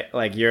 right?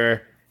 Like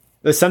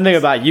there's something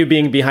about you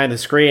being behind the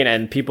screen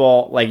and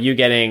people like you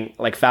getting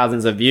like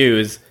thousands of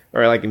views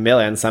or like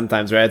millions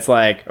sometimes, right? It's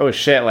like, oh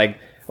shit, like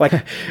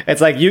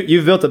it's like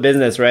you've built a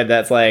business, right?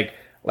 That's like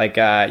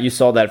you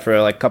sold that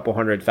for like a couple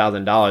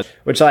 $100,000,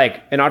 which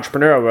like in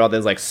entrepreneurial world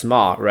is like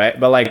small, right?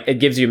 But like it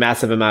gives you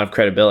massive amount of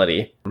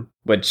credibility,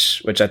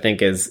 which I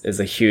think is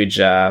a huge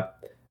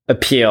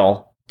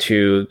appeal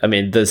to, I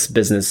mean, this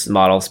business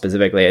model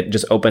specifically. It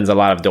just opens a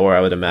lot of door,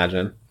 I would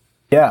imagine.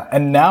 Yeah,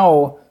 and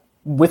now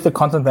with the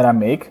content that I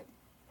make,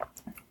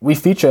 we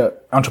feature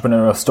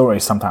entrepreneurial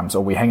stories sometimes,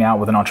 or we hang out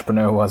with an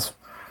entrepreneur who has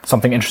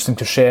something interesting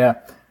to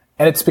share.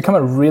 And it's become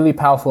a really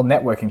powerful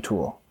networking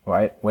tool,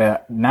 right?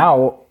 Where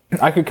now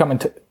I could come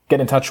and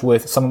get in touch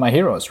with some of my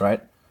heroes,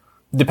 right?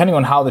 Depending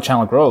on how the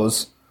channel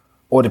grows,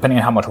 or depending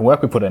on how much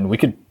work we put in, we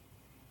could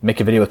make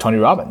a video with Tony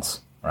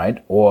Robbins,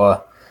 right?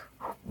 Or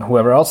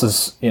whoever else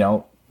is, you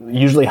know,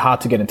 usually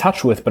hard to get in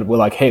touch with, but we're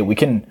like, hey, we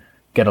can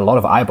get a lot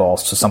of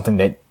eyeballs to something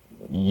that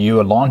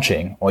you're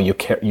launching or you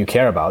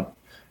care about,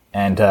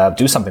 and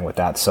do something with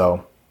that.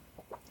 So,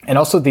 and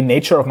also the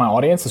nature of my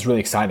audience is really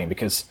exciting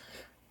because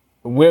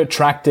we're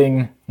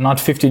attracting not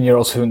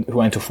 15-year-olds who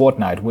are into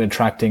Fortnite. We're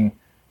attracting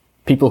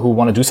people who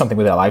want to do something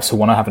with their lives, who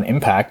want to have an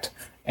impact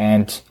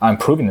and are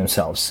improving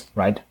themselves,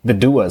 right? The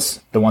doers,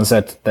 the ones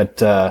that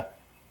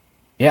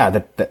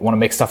want to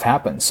make stuff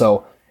happen.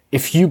 So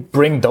if you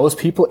bring those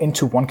people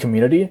into one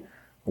community,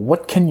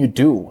 what can you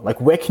do? Like,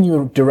 where can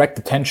you direct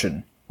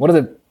attention? What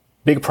are the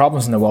big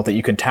problems in the world that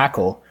you can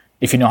tackle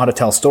if you know how to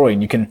tell a story,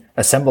 and you can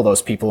assemble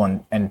those people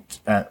and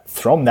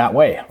throw them that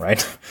way,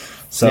 right?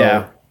 So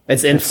yeah,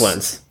 it's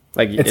influence.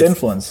 It's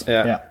influence.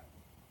 Yeah.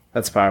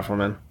 That's powerful,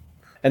 man.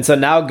 And so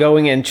now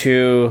going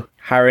into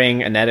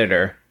hiring an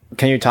editor,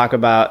 can you talk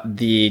about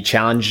the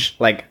challenge,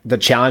 like the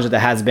challenge that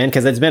has been?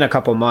 Because it's been a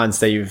couple months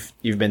that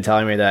you've been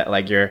telling me that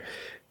like you're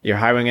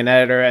hiring an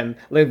editor, and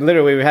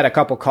literally we had a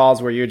couple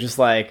calls where you're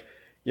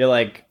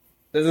like,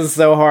 this is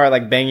so hard,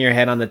 like banging your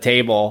head on the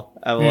table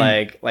of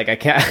like I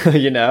can't,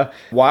 you know,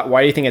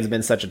 why do you think it's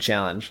been such a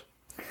challenge?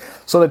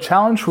 So the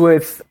challenge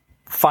with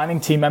finding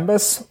team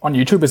members on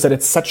YouTube is that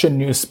it's such a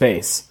new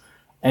space.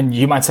 And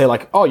you might say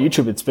like, oh,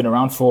 YouTube, it's been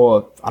around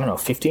for, I don't know,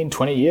 15,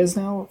 20 years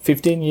now,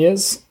 15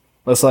 years.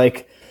 But it's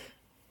like,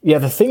 yeah,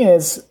 the thing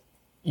is,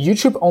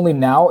 YouTube only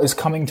now is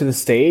coming to the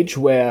stage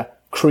where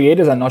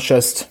creators are not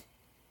just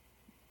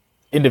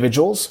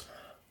individuals,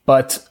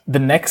 but the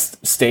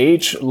next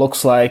stage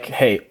looks like,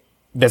 hey,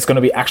 there's going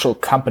to be actual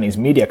companies,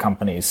 media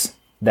companies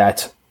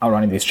that are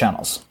running these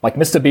channels. Like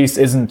MrBeast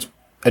isn't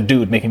a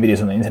dude making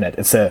videos on the internet.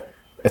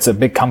 It's a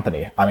big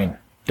company. I mean,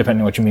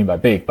 depending on what you mean by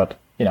big, but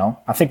you know,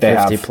 I think they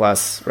 50 have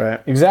plus, right?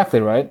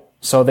 Exactly, right?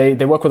 So they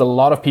work with a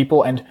lot of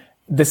people, and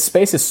this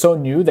space is so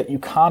new that you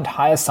can't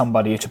hire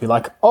somebody to be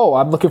like, oh,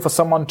 I'm looking for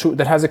someone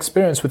that has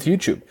experience with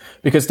YouTube.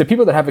 Because the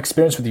people that have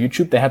experience with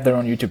YouTube, they have their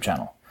own YouTube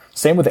channel.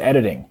 Same with the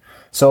editing.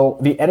 So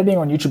the editing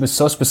on YouTube is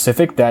so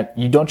specific that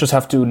you don't just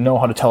have to know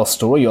how to tell a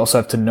story, you also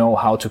have to know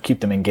how to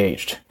keep them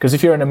engaged. Because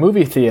if you're in a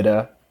movie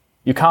theater,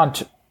 you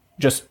can't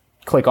just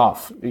click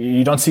off.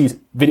 You don't see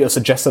video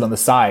suggested on the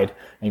side.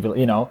 And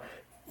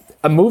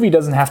a movie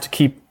doesn't have to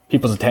keep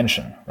people's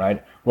attention,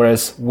 right?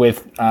 Whereas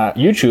with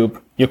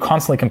YouTube, you're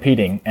constantly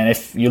competing. And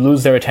if you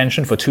lose their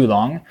attention for too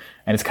long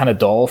and it's kind of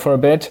dull for a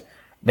bit,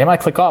 they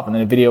might click off and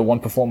then the video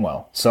won't perform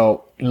well.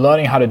 So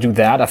learning how to do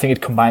that, I think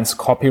it combines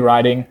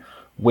copywriting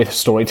with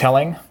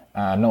storytelling,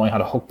 knowing how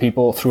to hook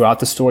people throughout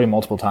the story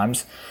multiple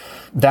times.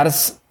 That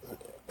is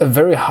a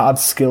very hard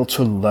skill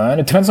to learn.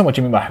 It depends on what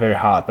you mean by very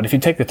hard. But if you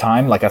take the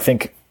time, like I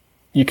think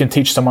you can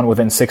teach someone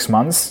within 6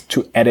 months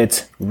to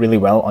edit really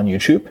well on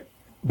YouTube.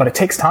 But it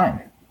takes time.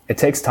 It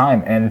takes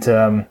time.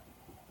 And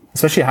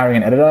especially hiring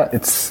an editor,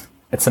 it's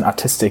an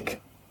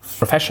artistic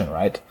profession,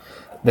 right?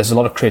 There's a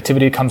lot of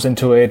creativity comes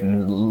into it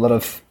and a lot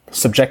of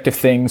subjective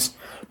things.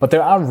 But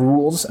there are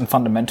rules and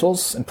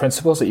fundamentals and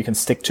principles that you can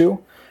stick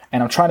to.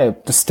 And I'm trying to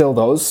distill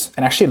those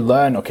and actually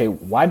learn, okay,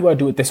 why do I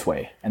do it this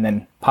way? And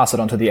then pass it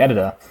on to the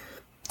editor.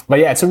 But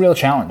yeah, it's a real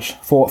challenge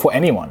for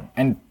anyone.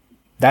 And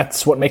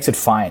that's what makes it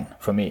fine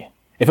for me.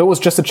 If it was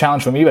just a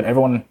challenge for me, but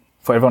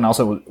for everyone else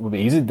it would be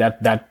easy,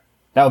 that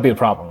would be a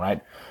problem,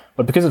 right?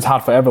 But because it's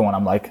hard for everyone,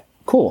 I'm like,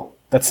 cool.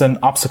 That's an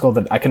obstacle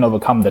that I can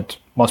overcome that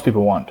most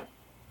people won't.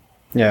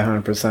 Yeah,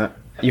 100%.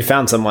 You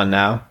found someone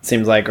now,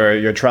 seems like, or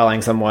you're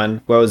trialing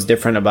someone. What was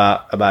different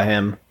about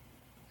him?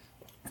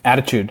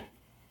 Attitude.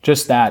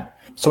 Just that.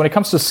 So when it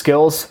comes to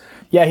skills,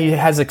 yeah, he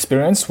has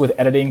experience with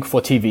editing for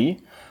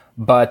TV,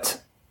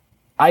 but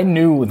I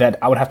knew that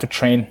I would have to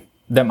train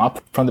them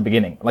up from the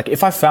beginning. Like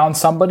if I found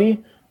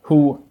somebody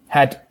who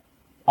had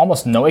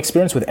almost no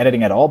experience with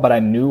editing at all, but I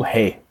knew,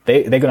 hey,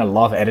 they're going to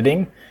love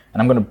editing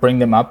and I'm going to bring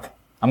them up.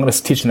 I'm going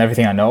to teach them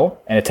everything I know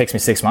and it takes me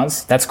 6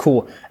 months. That's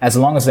cool. As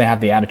long as they have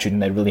the attitude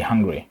and they're really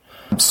hungry.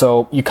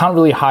 So you can't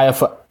really hire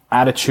for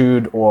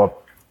attitude or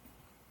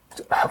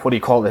what do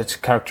you call it?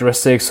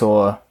 Characteristics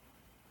or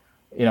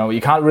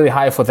you can't really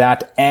hire for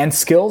that and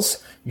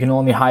skills. You can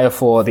only hire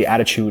for the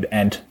attitude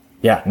and,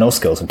 no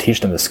skills and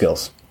teach them the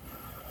skills.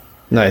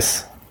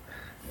 Nice.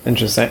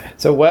 Interesting.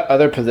 So what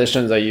other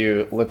positions are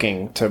you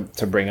looking to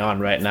bring on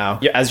right now?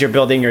 As you're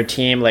building your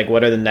team, like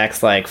what are the next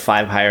 5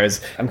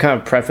 hires? I'm kind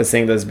of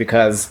prefacing this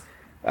because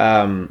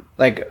a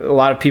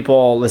lot of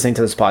people listening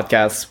to this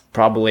podcast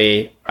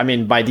probably,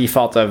 by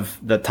default of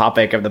the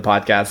topic of the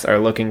podcast are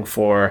looking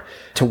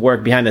to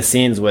work behind the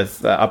scenes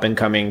with up and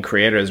coming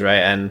creators, right?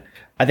 And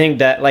I think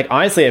that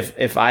honestly,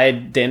 if I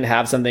didn't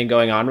have something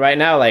going on right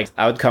now,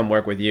 I would come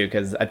work with you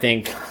because I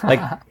think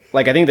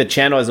I think the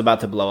channel is about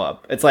to blow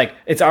up. It's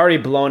it's already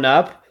blown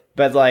up,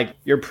 but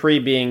you're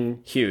being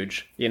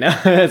huge,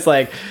 It's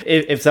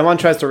if someone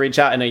tries to reach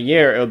out in a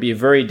year, it'll be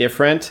very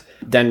different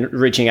than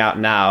reaching out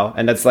now.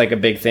 And that's a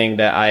big thing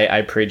that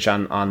I preach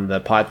on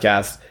the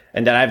podcast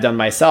and that I've done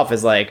myself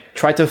is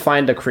try to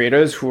find the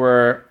creators who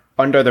are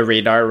under the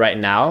radar right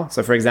now.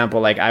 So for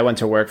example, I went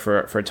to work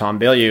for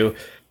Tom Bilyeu,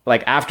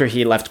 after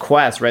he left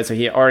Quest, right? So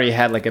he already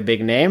had a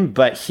big name,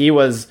 but he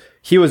was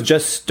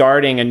just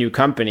starting a new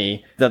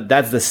company.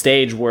 That's the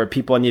stage where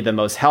people need the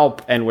most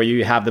help and where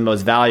you have the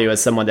most value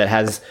as someone that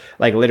has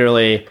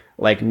literally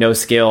no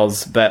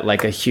skills, but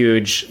a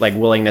huge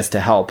willingness to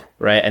help,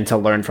 right? And to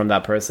learn from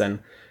that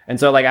person. And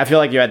so I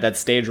feel you're at that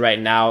stage right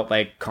now,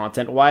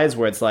 content wise,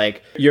 where it's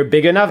you're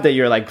big enough that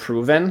you're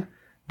proven,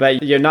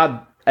 but you're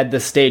not at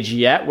the stage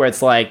yet where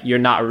it's you're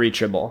not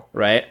reachable,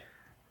 right?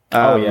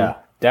 Oh yeah,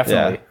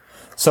 definitely. Yeah.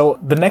 So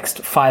the next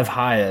 5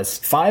 hires,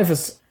 5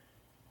 is,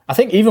 I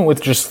think even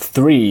with just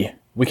 3,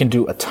 we can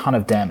do a ton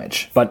of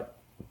damage. But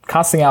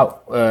casting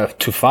out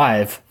to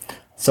 5,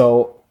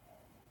 so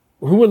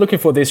who we're looking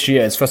for this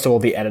year is first of all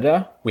the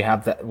editor. We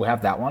have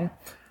that one.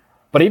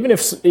 But even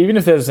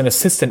if there's an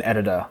assistant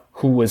editor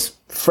who is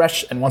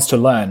fresh and wants to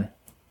learn,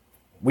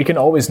 we can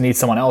always need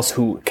someone else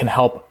who can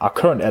help our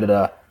current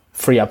editor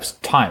free up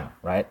time,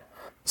 right?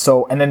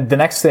 So, and then the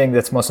next thing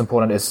that's most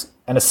important is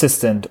an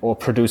assistant or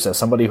producer,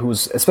 somebody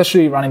who's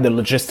especially running the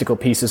logistical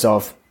pieces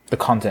of the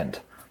content.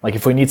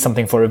 If we need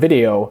something for a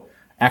video,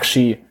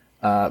 actually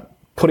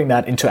putting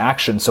that into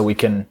action so we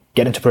can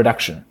get into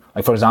production.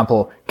 For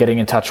example, getting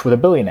in touch with a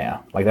billionaire.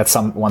 That's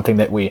one thing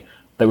that we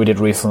did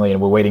recently,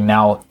 and we're waiting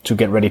now to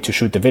get ready to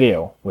shoot the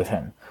video with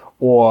him.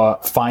 Or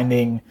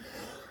finding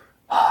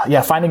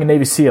a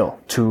Navy SEAL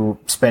to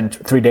spend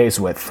 3 days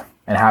with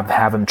and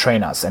have him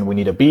train us. And we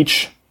need a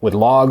beach with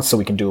logs so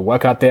we can do a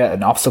workout there,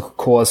 an obstacle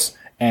course,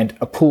 and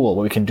a pool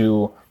where we can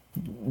do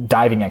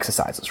diving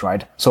exercises,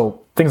 right?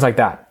 So things like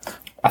that.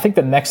 I think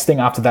the next thing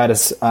after that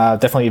is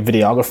definitely a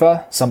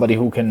videographer, somebody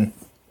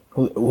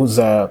who's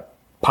a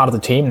part of the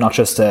team, not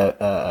just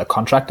a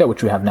contractor,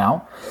 which we have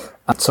now.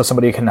 So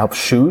somebody who can help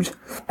shoot,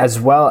 as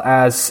well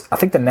as I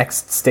think the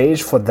next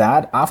stage for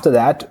that, after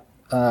that,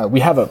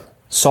 we have a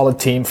solid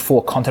team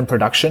for content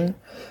production.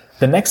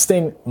 The next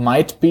thing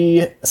might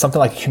be something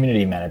like a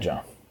community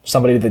manager,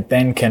 somebody that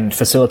then can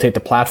facilitate the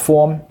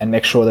platform and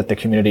make sure that the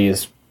community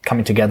is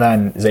coming together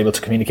and is able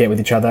to communicate with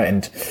each other.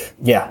 And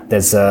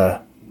there's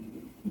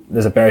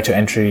there's a barrier to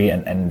entry,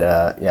 and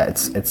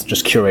it's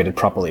just curated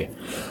properly.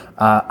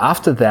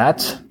 After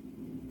that,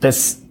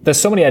 there's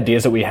so many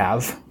ideas that we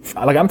have.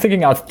 Like, I'm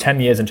thinking out 10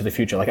 years into the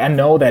future. Like, I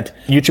know that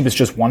YouTube is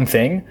just one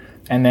thing,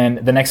 and then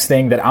the next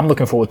thing that I'm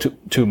looking forward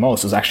to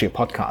most is actually a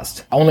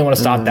podcast. I only want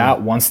to start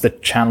that once the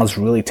channel is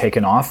really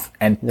taken off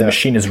and the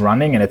machine is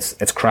running and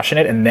it's crushing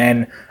it, and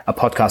then a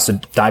podcast to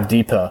dive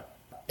deeper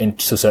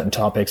into certain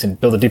topics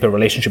and build a deeper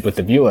relationship with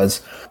the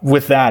viewers.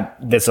 With that,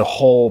 there's a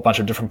whole bunch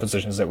of different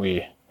positions that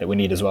we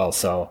need as well.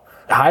 So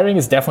hiring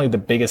is definitely the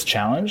biggest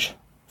challenge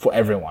for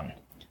everyone.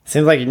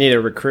 Seems like you need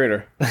a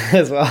recruiter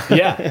as well.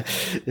 Yeah,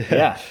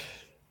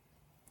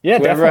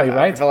 definitely,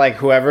 right? I feel like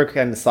whoever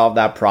can solve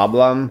that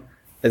problem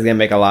is going to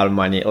make a lot of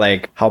money,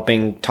 like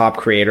helping top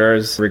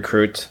creators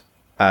recruit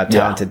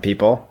talented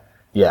people.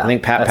 Yeah, I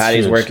think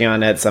Patty's working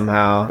on it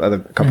somehow. A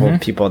couple of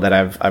people that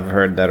I've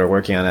heard that are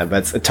working on it,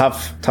 but it's a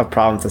tough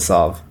problem to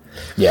solve.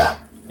 Yeah.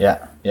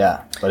 But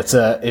it's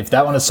if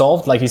that one is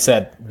solved, like you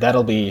said,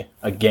 that'll be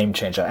a game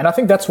changer. And I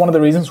think that's one of the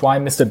reasons why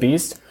Mr.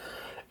 Beast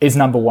is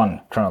number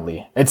one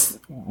currently. It's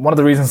one of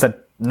the reasons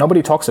that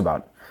nobody talks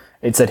about.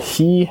 It's that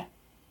he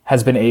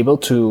has been able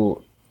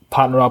to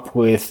partner up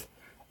with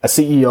a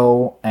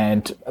CEO,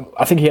 and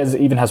I think he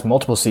even has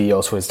multiple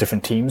CEOs for his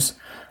different teams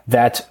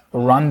that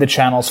run the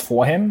channels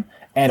for him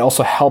and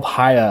also help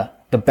hire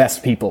the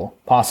best people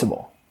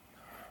possible,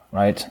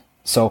 right?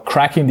 So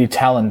cracking the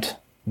talent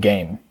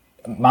game,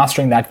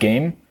 mastering that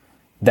game,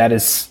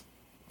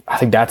 I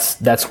think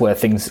that's where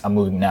things are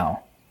moving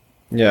now.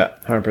 Yeah,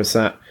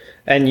 100%.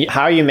 And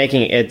how are you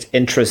making it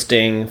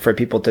interesting for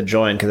people to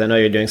join? Because I know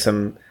you're doing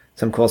some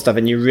cool stuff,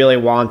 and you really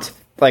want,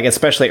 like,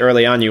 especially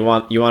early on, you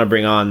want to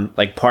bring on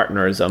like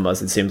partners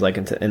almost, it seems like,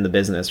 in the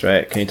business,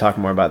 right? Can you talk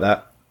more about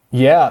that?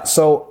 Yeah.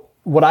 So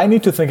what I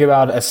need to think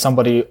about as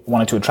somebody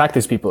wanting to attract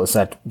these people is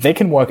that they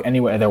can work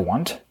anywhere they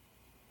want.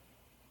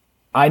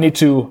 I need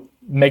to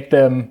make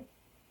them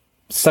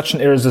such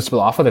an irresistible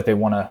offer that they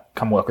want to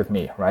come work with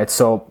me, right?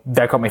 So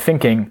that got me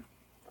thinking,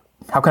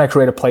 how can I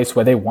create a place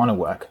where they want to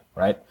work,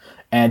 right?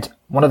 And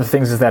one of the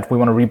things is that we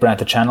want to rebrand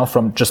the channel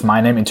from just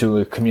my name into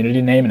a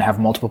community name and have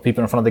multiple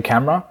people in front of the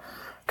camera,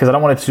 because I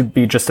don't want it to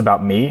be just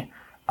about me.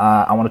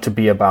 I want it to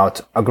be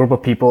about a group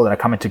of people that are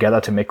coming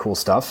together to make cool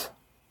stuff.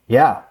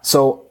 Yeah.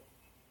 So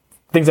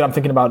things that I'm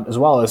thinking about as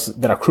well is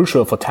that are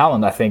crucial for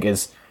talent, I think,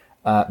 is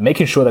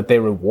making sure that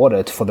they're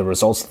rewarded for the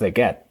results that they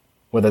get,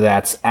 whether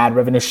that's ad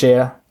revenue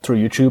share through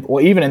YouTube,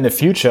 or even in the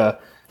future,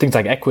 things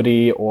like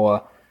equity,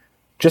 or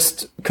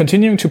just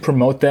continuing to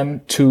promote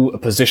them to a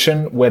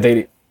position where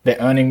they're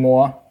earning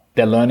more,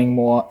 they're learning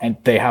more, and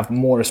they have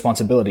more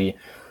responsibility.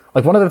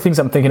 Like, one of the things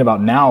I'm thinking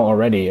about now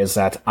already is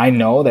that I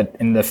know that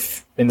in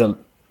the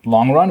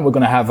long run, we're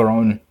going to have our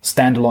own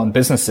standalone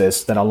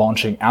businesses that are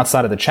launching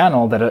outside of the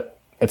channel that are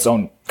its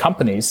own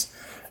companies,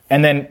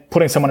 and then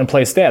putting someone in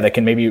place there that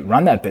can maybe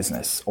run that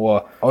business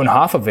or own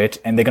half of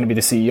it, and they're going to be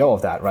the CEO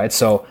of that, right?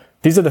 So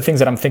these are the things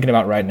that I'm thinking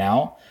about right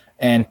now.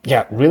 And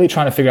yeah, really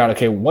trying to figure out,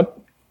 okay, what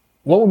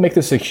would make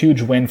this a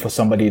huge win for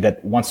somebody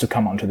that wants to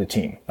come onto the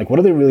team? Like, what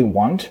do they really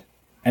want?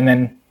 And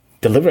then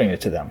delivering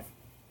it to them.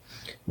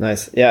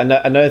 Nice. Yeah.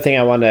 Another thing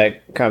I want to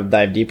kind of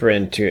dive deeper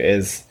into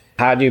is,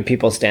 how do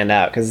people stand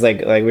out? Because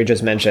like we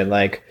just mentioned,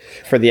 like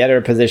for the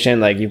editor position,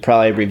 like you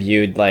probably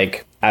reviewed,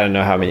 like, I don't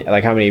know how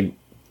many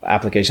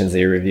applications do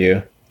you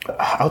review?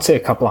 I would say a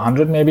couple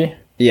hundred, maybe.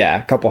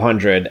 Yeah, a couple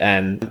hundred.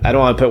 And I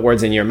don't want to put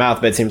words in your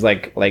mouth, but it seems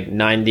like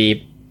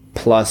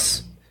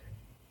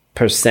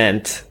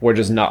 90+% were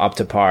just not up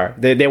to par.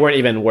 They weren't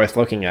even worth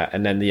looking at.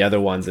 And then the other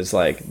ones is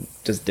like,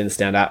 just didn't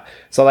stand out.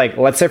 So like,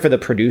 let's say for the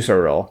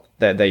producer role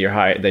that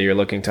you're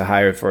looking to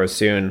hire for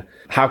soon,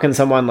 how can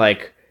someone,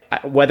 like,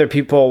 whether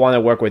people want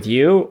to work with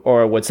you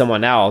or with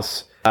someone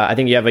else, I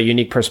think you have a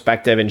unique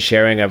perspective in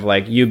sharing of,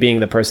 like, you being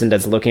the person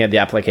that's looking at the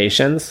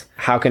applications.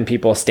 How can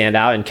people stand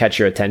out and catch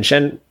your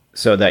attention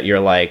so that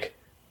you're like,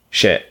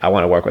 shit, I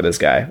want to work with this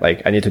guy.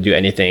 Like, I need to do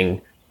anything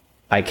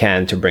I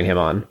can to bring him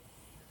on.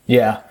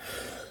 Yeah.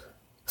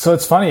 So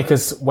it's funny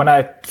because when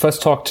I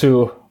first talked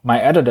to my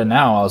editor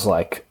now, I was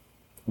like,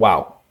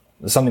 wow,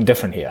 there's something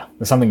different here.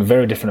 There's something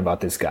very different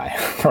about this guy,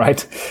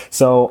 right?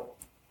 So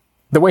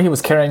the way he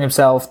was carrying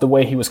himself, the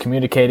way he was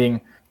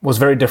communicating was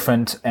very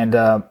different. And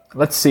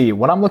let's see,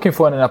 what I'm looking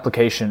for in an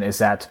application is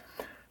that,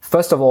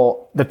 first of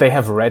all, that they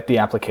have read the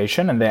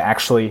application and they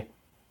actually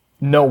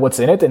know what's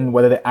in it and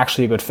whether they're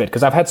actually a good fit.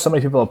 Because I've had so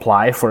many people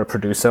apply for a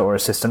producer or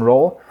assistant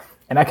role,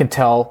 and I can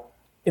tell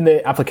in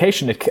the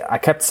application, I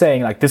kept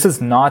saying, like, this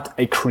is not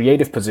a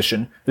creative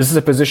position. This is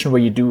a position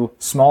where you do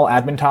small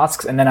admin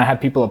tasks. And then I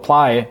had people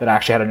apply that I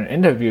actually had an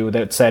interview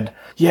that said,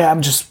 yeah,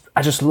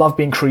 I just love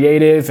being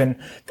creative. And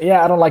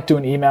yeah, I don't like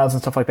doing emails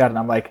and stuff like that. And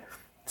I'm like,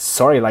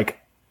 sorry, like,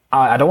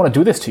 I don't want to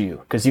do this to you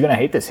because you're going to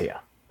hate this here,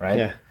 right?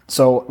 Yeah.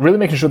 So really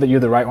making sure that you're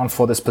the right one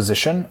for this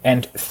position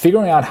and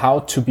figuring out how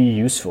to be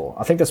useful.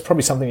 I think that's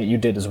probably something that you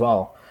did as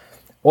well.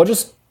 Or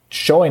just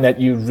showing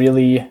that you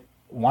really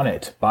want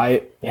it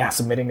by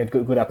submitting a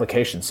good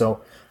application.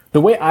 So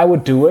the way I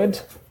would do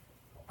it,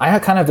 I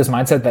had kind of this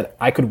mindset that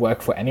I could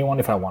work for anyone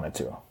if I wanted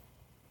to,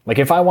 Like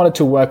if I wanted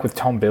to work with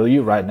Tom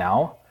Bilyeu right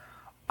now,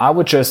 I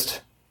would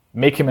just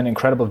make him an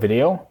incredible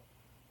video,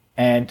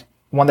 and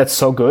one that's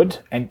so good,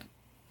 and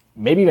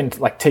maybe even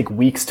like take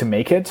weeks to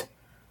make it,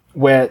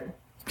 where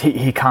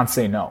he can't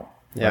say no.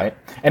 Yeah. Right?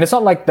 And it's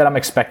not like that I'm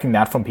expecting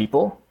that from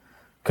people,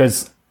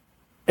 because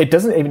it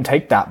doesn't even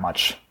take that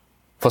much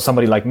for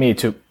somebody like me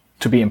to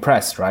be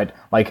impressed, right?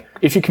 Like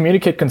if you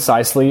communicate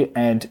concisely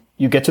and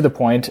you get to the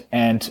point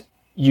and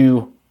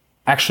you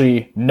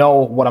actually know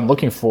what I'm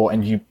looking for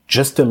and you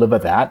just deliver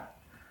that,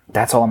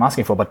 that's all I'm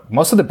asking for. But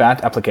most of the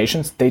bad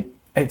applications,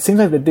 it seems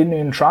like they didn't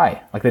even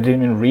try, like they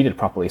didn't even read it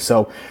properly.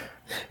 So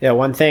yeah,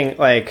 one thing,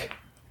 like,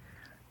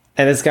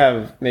 and this kind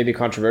of maybe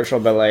controversial,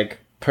 but like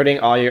putting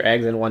all your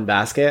eggs in one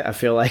basket, I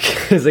feel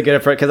like is a good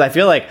approach, because I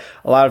feel like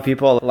a lot of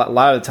people, a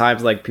lot of the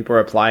times, like people are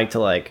applying to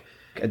like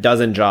a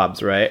dozen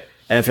jobs, right?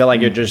 And I feel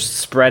like you're just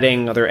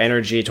spreading their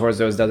energy towards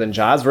those dozen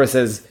jobs,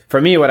 versus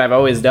for me, what I've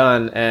always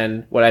done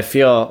and what I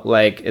feel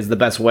like is the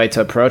best way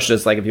to approach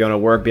this, like if you want to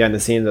work behind the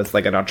scenes as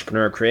like an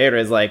entrepreneur creator,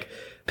 is like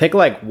pick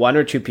like one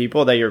or two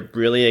people that you're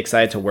really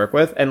excited to work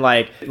with. And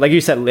like you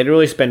said,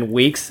 literally spend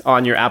weeks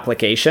on your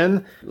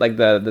application. Like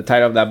the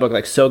title of that book,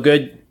 like so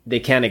good,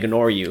 they can't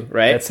ignore you,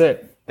 right? that's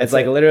it. It's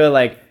like literally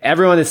like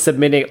everyone is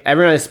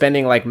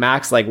spending like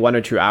max like 1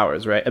 or 2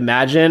 hours, right?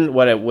 Imagine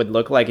what it would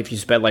look like if you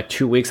spent like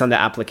 2 weeks on the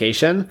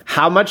application.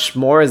 How much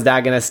more is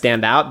that going to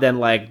stand out than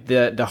like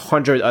the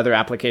 100 other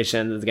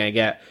applications it's going to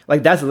get?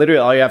 Like that's literally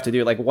all you have to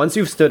do. Like once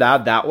you've stood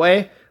out that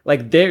way,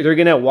 like they're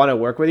going to want to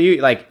work with you.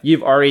 Like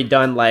you've already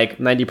done like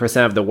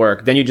 90% of the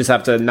work. Then you just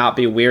have to not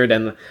be weird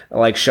and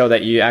like show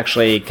that you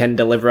actually can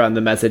deliver on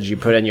the message you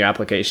put in your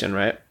application,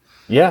 right?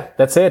 Yeah,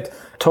 that's it.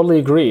 Totally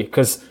agree.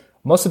 Because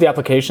most of the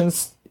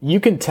applications, you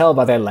can tell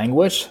by their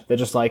language, they're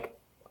just like,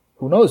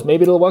 who knows,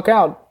 maybe it'll work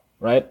out,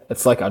 right?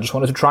 It's like, I just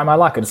wanted to try my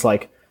luck. And it's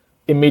like,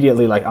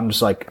 immediately, like, I'm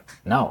just like,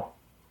 no,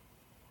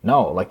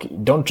 like,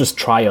 don't just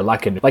try your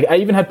luck. And like, I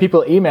even had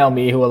people email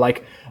me who were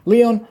like,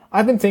 Leon,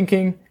 I've been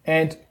thinking,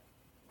 and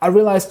I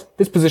realized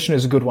this position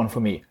is a good one for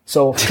me.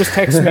 So just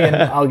text me and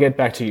I'll get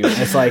back to you. And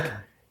it's like,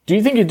 do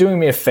you think you're doing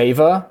me a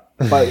favor?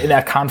 But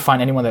I can't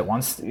find anyone that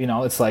wants,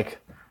 it's like,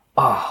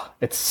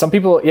 it's some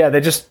people, yeah,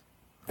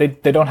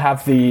 they don't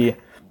have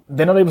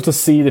they're not able to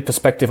see the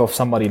perspective of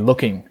somebody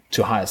looking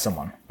to hire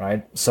someone,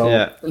 right?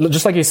 So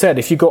just like you said,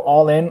 if you go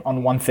all in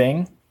on one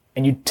thing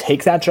and you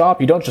take that job,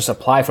 you don't just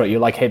apply for it.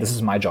 You're like, hey, this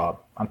is my job.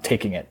 I'm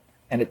taking it.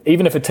 And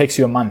even if it takes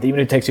you a month, even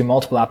if it takes you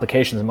multiple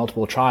applications and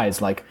multiple tries,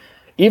 like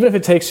even if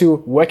it takes you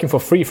working for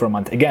free for a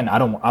month, again, I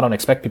don't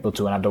expect people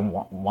to, and I don't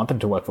want them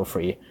to work for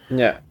free.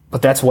 Yeah.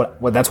 But that's what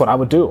I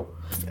would do.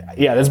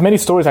 Yeah, there's many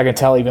stories I can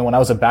tell even when I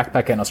was a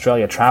backpacker in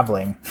Australia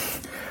traveling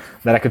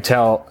that I could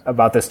tell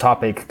about this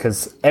topic,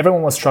 because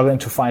everyone was struggling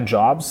to find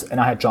jobs and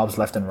I had jobs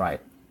left and right.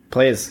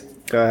 Please,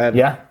 go ahead.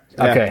 Yeah?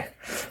 Okay.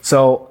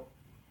 So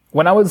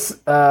when I was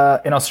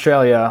in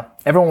Australia,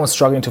 everyone was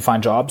struggling to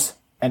find jobs,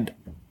 and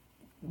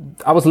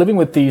I was living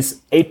with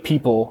these 8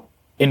 people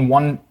in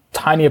one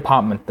tiny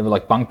apartment. There were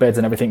like bunk beds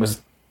and everything. It was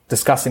a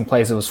disgusting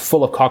place. It was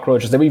full of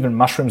cockroaches. There were even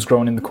mushrooms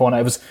growing in the corner.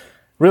 It was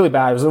really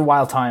bad. It was a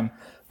wild time.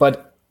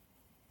 But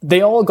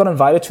they all got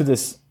invited to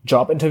this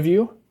job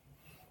interview.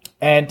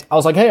 And I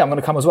was like, hey, I'm going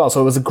to come as well.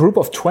 So it was a group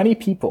of 20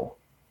 people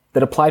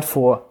that applied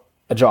for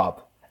a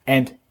job.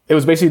 And it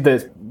was basically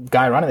the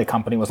guy running the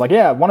company was like,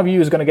 yeah, one of you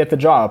is going to get the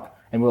job.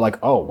 And we were like,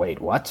 oh, wait,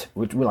 what?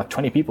 We're like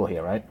 20 people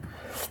here, right?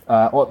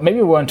 Or maybe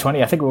we weren't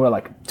 20. I think we were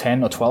like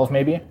 10 or 12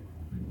 maybe.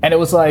 And it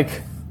was like,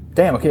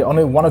 damn, okay,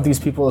 only one of these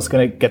people is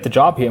going to get the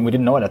job here. And we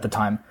didn't know it at the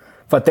time.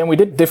 But then we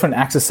did different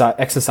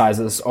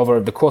exercises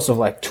over the course of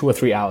like 2 or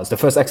 3 hours. The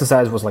first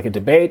exercise was like a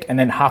debate, and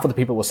then half of the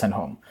people were sent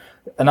home.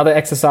 Another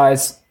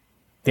exercise,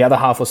 the other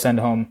half was sent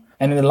home.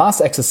 And then the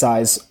last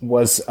exercise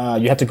was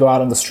you had to go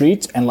out on the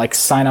street and like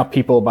sign up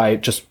people by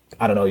just,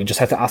 I don't know, you just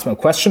had to ask them a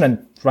question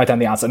and write down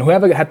the answer. And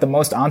whoever had the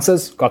most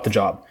answers got the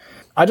job.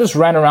 I just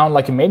ran around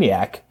like a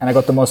maniac and I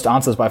got the most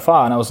answers by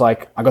far. And I was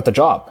like, I got the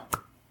job.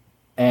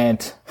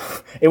 And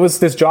it was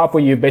this job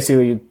where you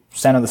basically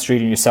stand on the street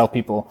and you sell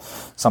people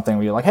something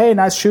where you're like, hey,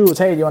 nice shoes.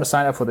 Hey, do you want to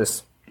sign up for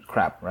this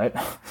crap, right?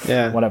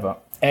 Yeah. Whatever.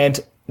 And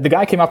the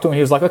guy came up to him and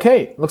he was like,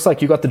 okay, looks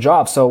like you got the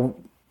job. So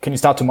can you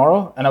start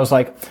tomorrow? And I was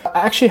like, I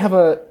actually have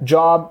a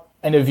job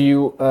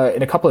interview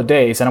in a couple of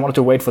days and I wanted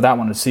to wait for that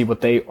one to see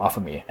what they offer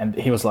me. And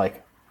he was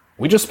like,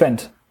 we just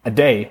spent a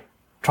day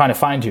trying to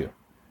find you.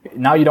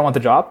 Now you don't want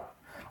the job?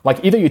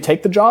 Like either you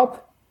take the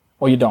job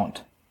or you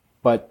don't.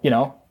 But,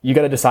 you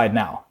got to decide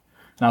now.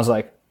 And I was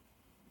like,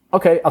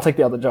 okay, I'll take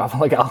the other job.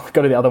 Like, I'll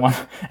go to the other one.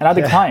 And I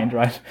declined,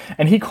 right?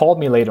 And he called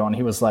me later on.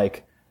 He was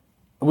like,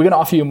 we're going to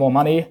offer you more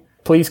money.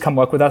 Please come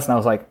work with us. And I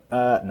was like,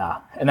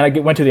 nah. And then I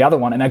went to the other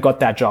one and I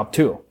got that job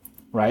too,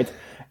 right?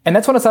 And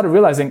that's when I started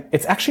realizing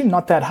it's actually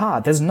not that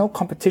hard. There's no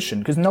competition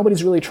because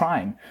nobody's really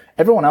trying.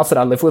 Everyone else that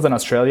I lived with in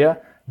Australia,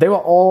 they were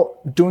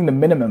all doing the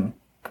minimum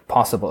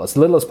possible, as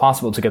little as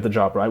possible to get the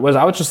job, right? Whereas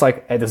I was just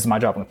like, hey, this is my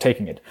job. I'm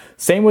taking it.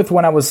 Same with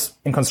when I was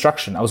in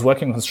construction. I was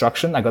working in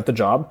construction. I got the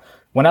job.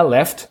 When I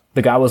left,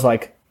 the guy was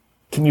like,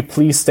 can you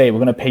please stay? We're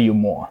going to pay you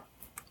more,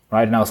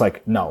 right? And I was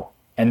like, no.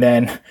 And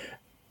then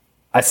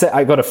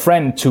I got a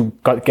friend to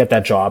get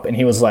that job, and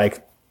he was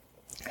like,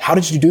 how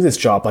did you do this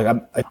job? Like,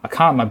 I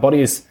can't, my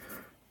body is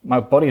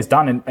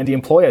done. And the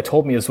employer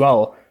told me as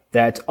well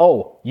that,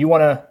 oh, you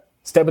want to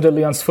step into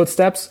Leon's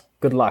footsteps?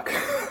 Good luck.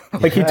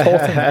 Like, he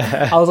told me.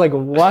 I was like,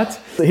 what?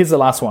 Here's the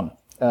last one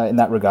in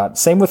that regard.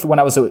 Same with when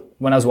I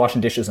was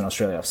washing dishes in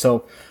Australia.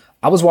 So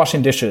I was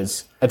washing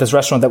dishes at this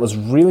restaurant that was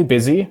really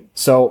busy.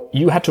 So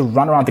you had to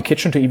run around the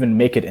kitchen to even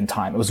make it in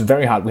time. It was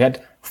very hard. We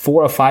had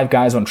 4 or 5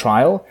 guys on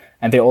trial,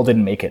 and they all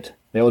didn't make it.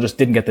 They all just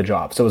didn't get the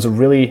job. So it was a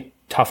really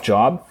tough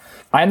job.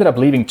 I ended up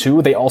leaving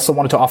too. They also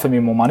wanted to offer me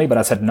more money, but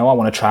I said, no, I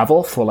want to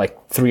travel for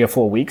like 3 or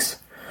 4 weeks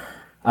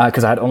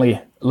because I had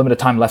only limited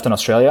time left in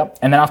Australia.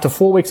 And then after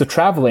 4 weeks of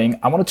traveling,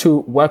 I wanted to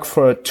work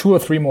for 2 or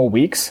 3 more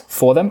weeks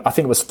for them. I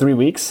think it was 3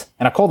 weeks.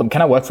 And I called them,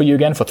 can I work for you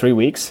again for 3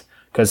 weeks?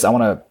 Because I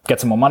want to get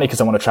some more money because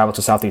I want to travel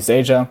to Southeast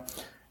Asia.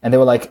 And they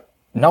were like,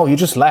 no, you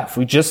just left.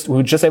 We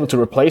were just able to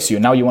replace you.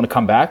 Now you want to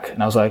come back?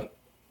 And I was like,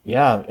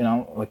 yeah,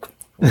 like,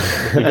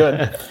 it'd be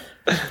good.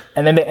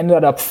 And then they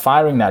ended up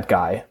firing that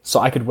guy so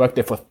I could work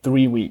there for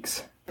 3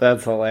 weeks.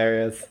 That's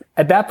hilarious.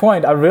 At that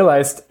point, I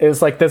realized it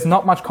was like there's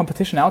not much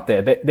competition out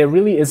there. There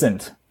really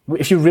isn't.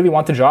 If you really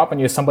want the job and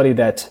you're somebody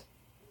that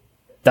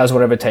does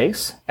whatever it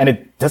takes, and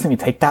it doesn't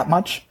even take that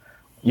much,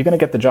 you're going to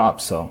get the job.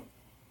 So,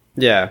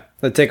 yeah,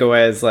 the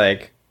takeaway is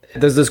like,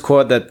 there's this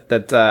quote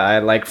that I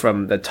like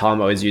that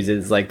Tom always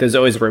uses, like, there's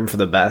always room for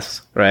the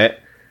best, right?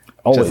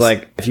 Always. Just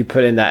like if you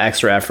put in that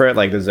extra effort,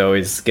 like there's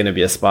always going to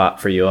be a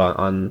spot for you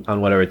on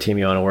whatever team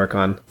you want to work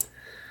on.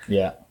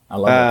 Yeah, I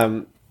love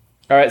it.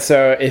 All right,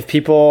 so if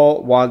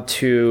people want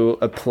to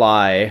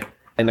apply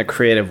in a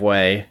creative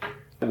way,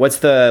 what's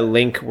the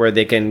link where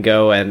they can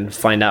go and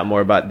find out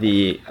more about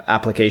the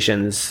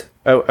applications,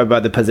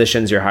 about the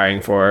positions you're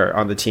hiring for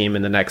on the team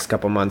in the next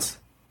couple months?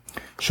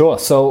 Sure.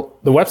 So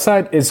the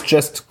website is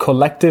just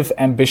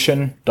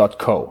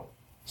collectiveambition.co.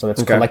 So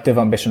that's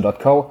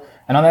collectiveambition.co.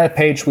 And on that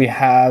page, we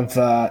have,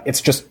 I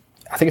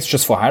think it's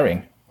just for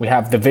hiring. We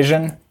have the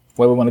vision,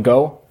 where we want to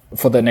go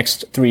for the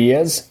next 3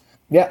 years.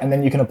 Yeah, and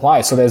then you can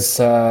apply. So there's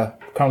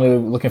currently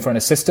looking for an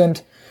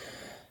assistant.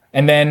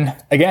 And then,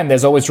 again,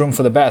 there's always room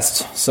for the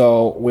best.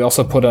 So we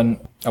also put on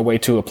a way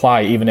to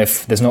apply, even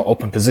if there's no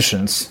open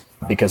positions.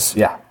 Because,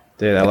 yeah,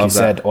 dude, I like love you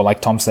said, or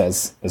like Tom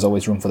says, there's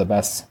always room for the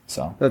best.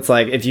 So that's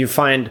like if you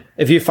find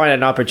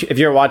an opportunity, if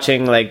you're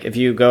watching, like if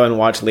you go and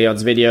watch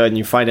Leon's video and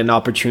you find an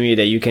opportunity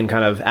that you can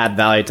kind of add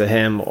value to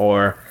him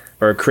or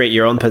create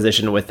your own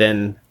position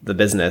within the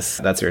business,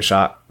 that's your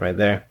shot right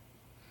there.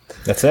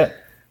 That's it.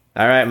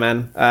 All right,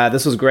 man.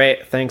 This was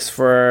great. Thanks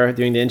for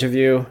doing the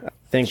interview. I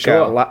think sure.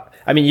 A lot.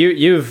 I mean,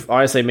 you've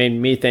honestly made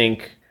me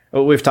think.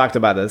 We've talked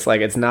about this.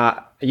 Like, it's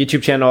not a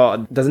YouTube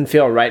channel. Doesn't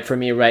feel right for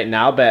me right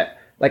now, but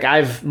like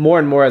I've more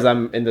and more as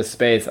I'm in this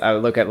space, I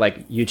look at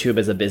like YouTube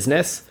as a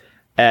business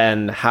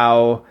and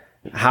how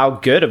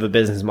good of a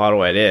business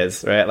model it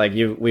is, right? Like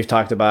we've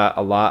talked about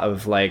a lot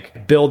of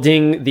like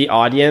building the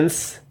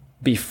audience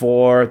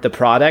before the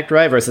product,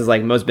 right? Versus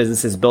like most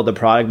businesses build the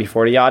product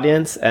before the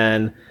audience.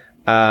 And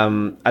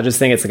I just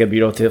think it's like a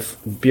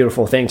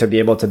beautiful thing to be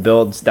able to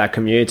build that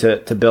community,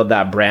 to build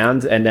that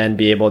brand, and then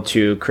be able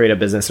to create a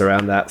business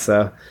around that.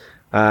 So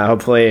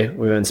hopefully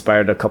we've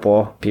inspired a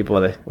couple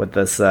people with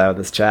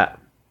this chat.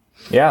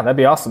 Yeah, that'd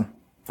be awesome.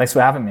 Thanks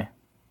for having me.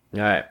 All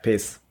right,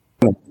 peace.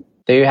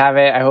 There you have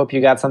it. I hope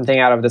you got something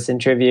out of this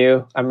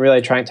interview. I'm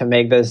really trying to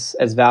make this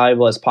as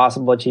valuable as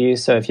possible to you.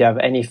 So if you have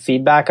any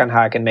feedback on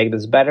how I can make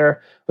this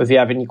better, or if you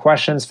have any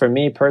questions for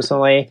me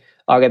personally,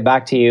 I'll get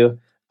back to you.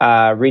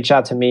 Reach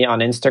out to me on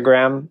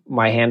Instagram.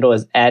 My handle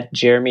is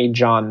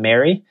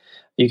 @JeremyJohnMary.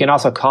 You can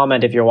also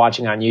comment if you're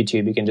watching on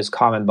YouTube. You can just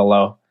comment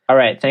below. All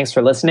right, thanks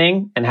for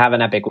listening and have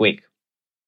an epic week.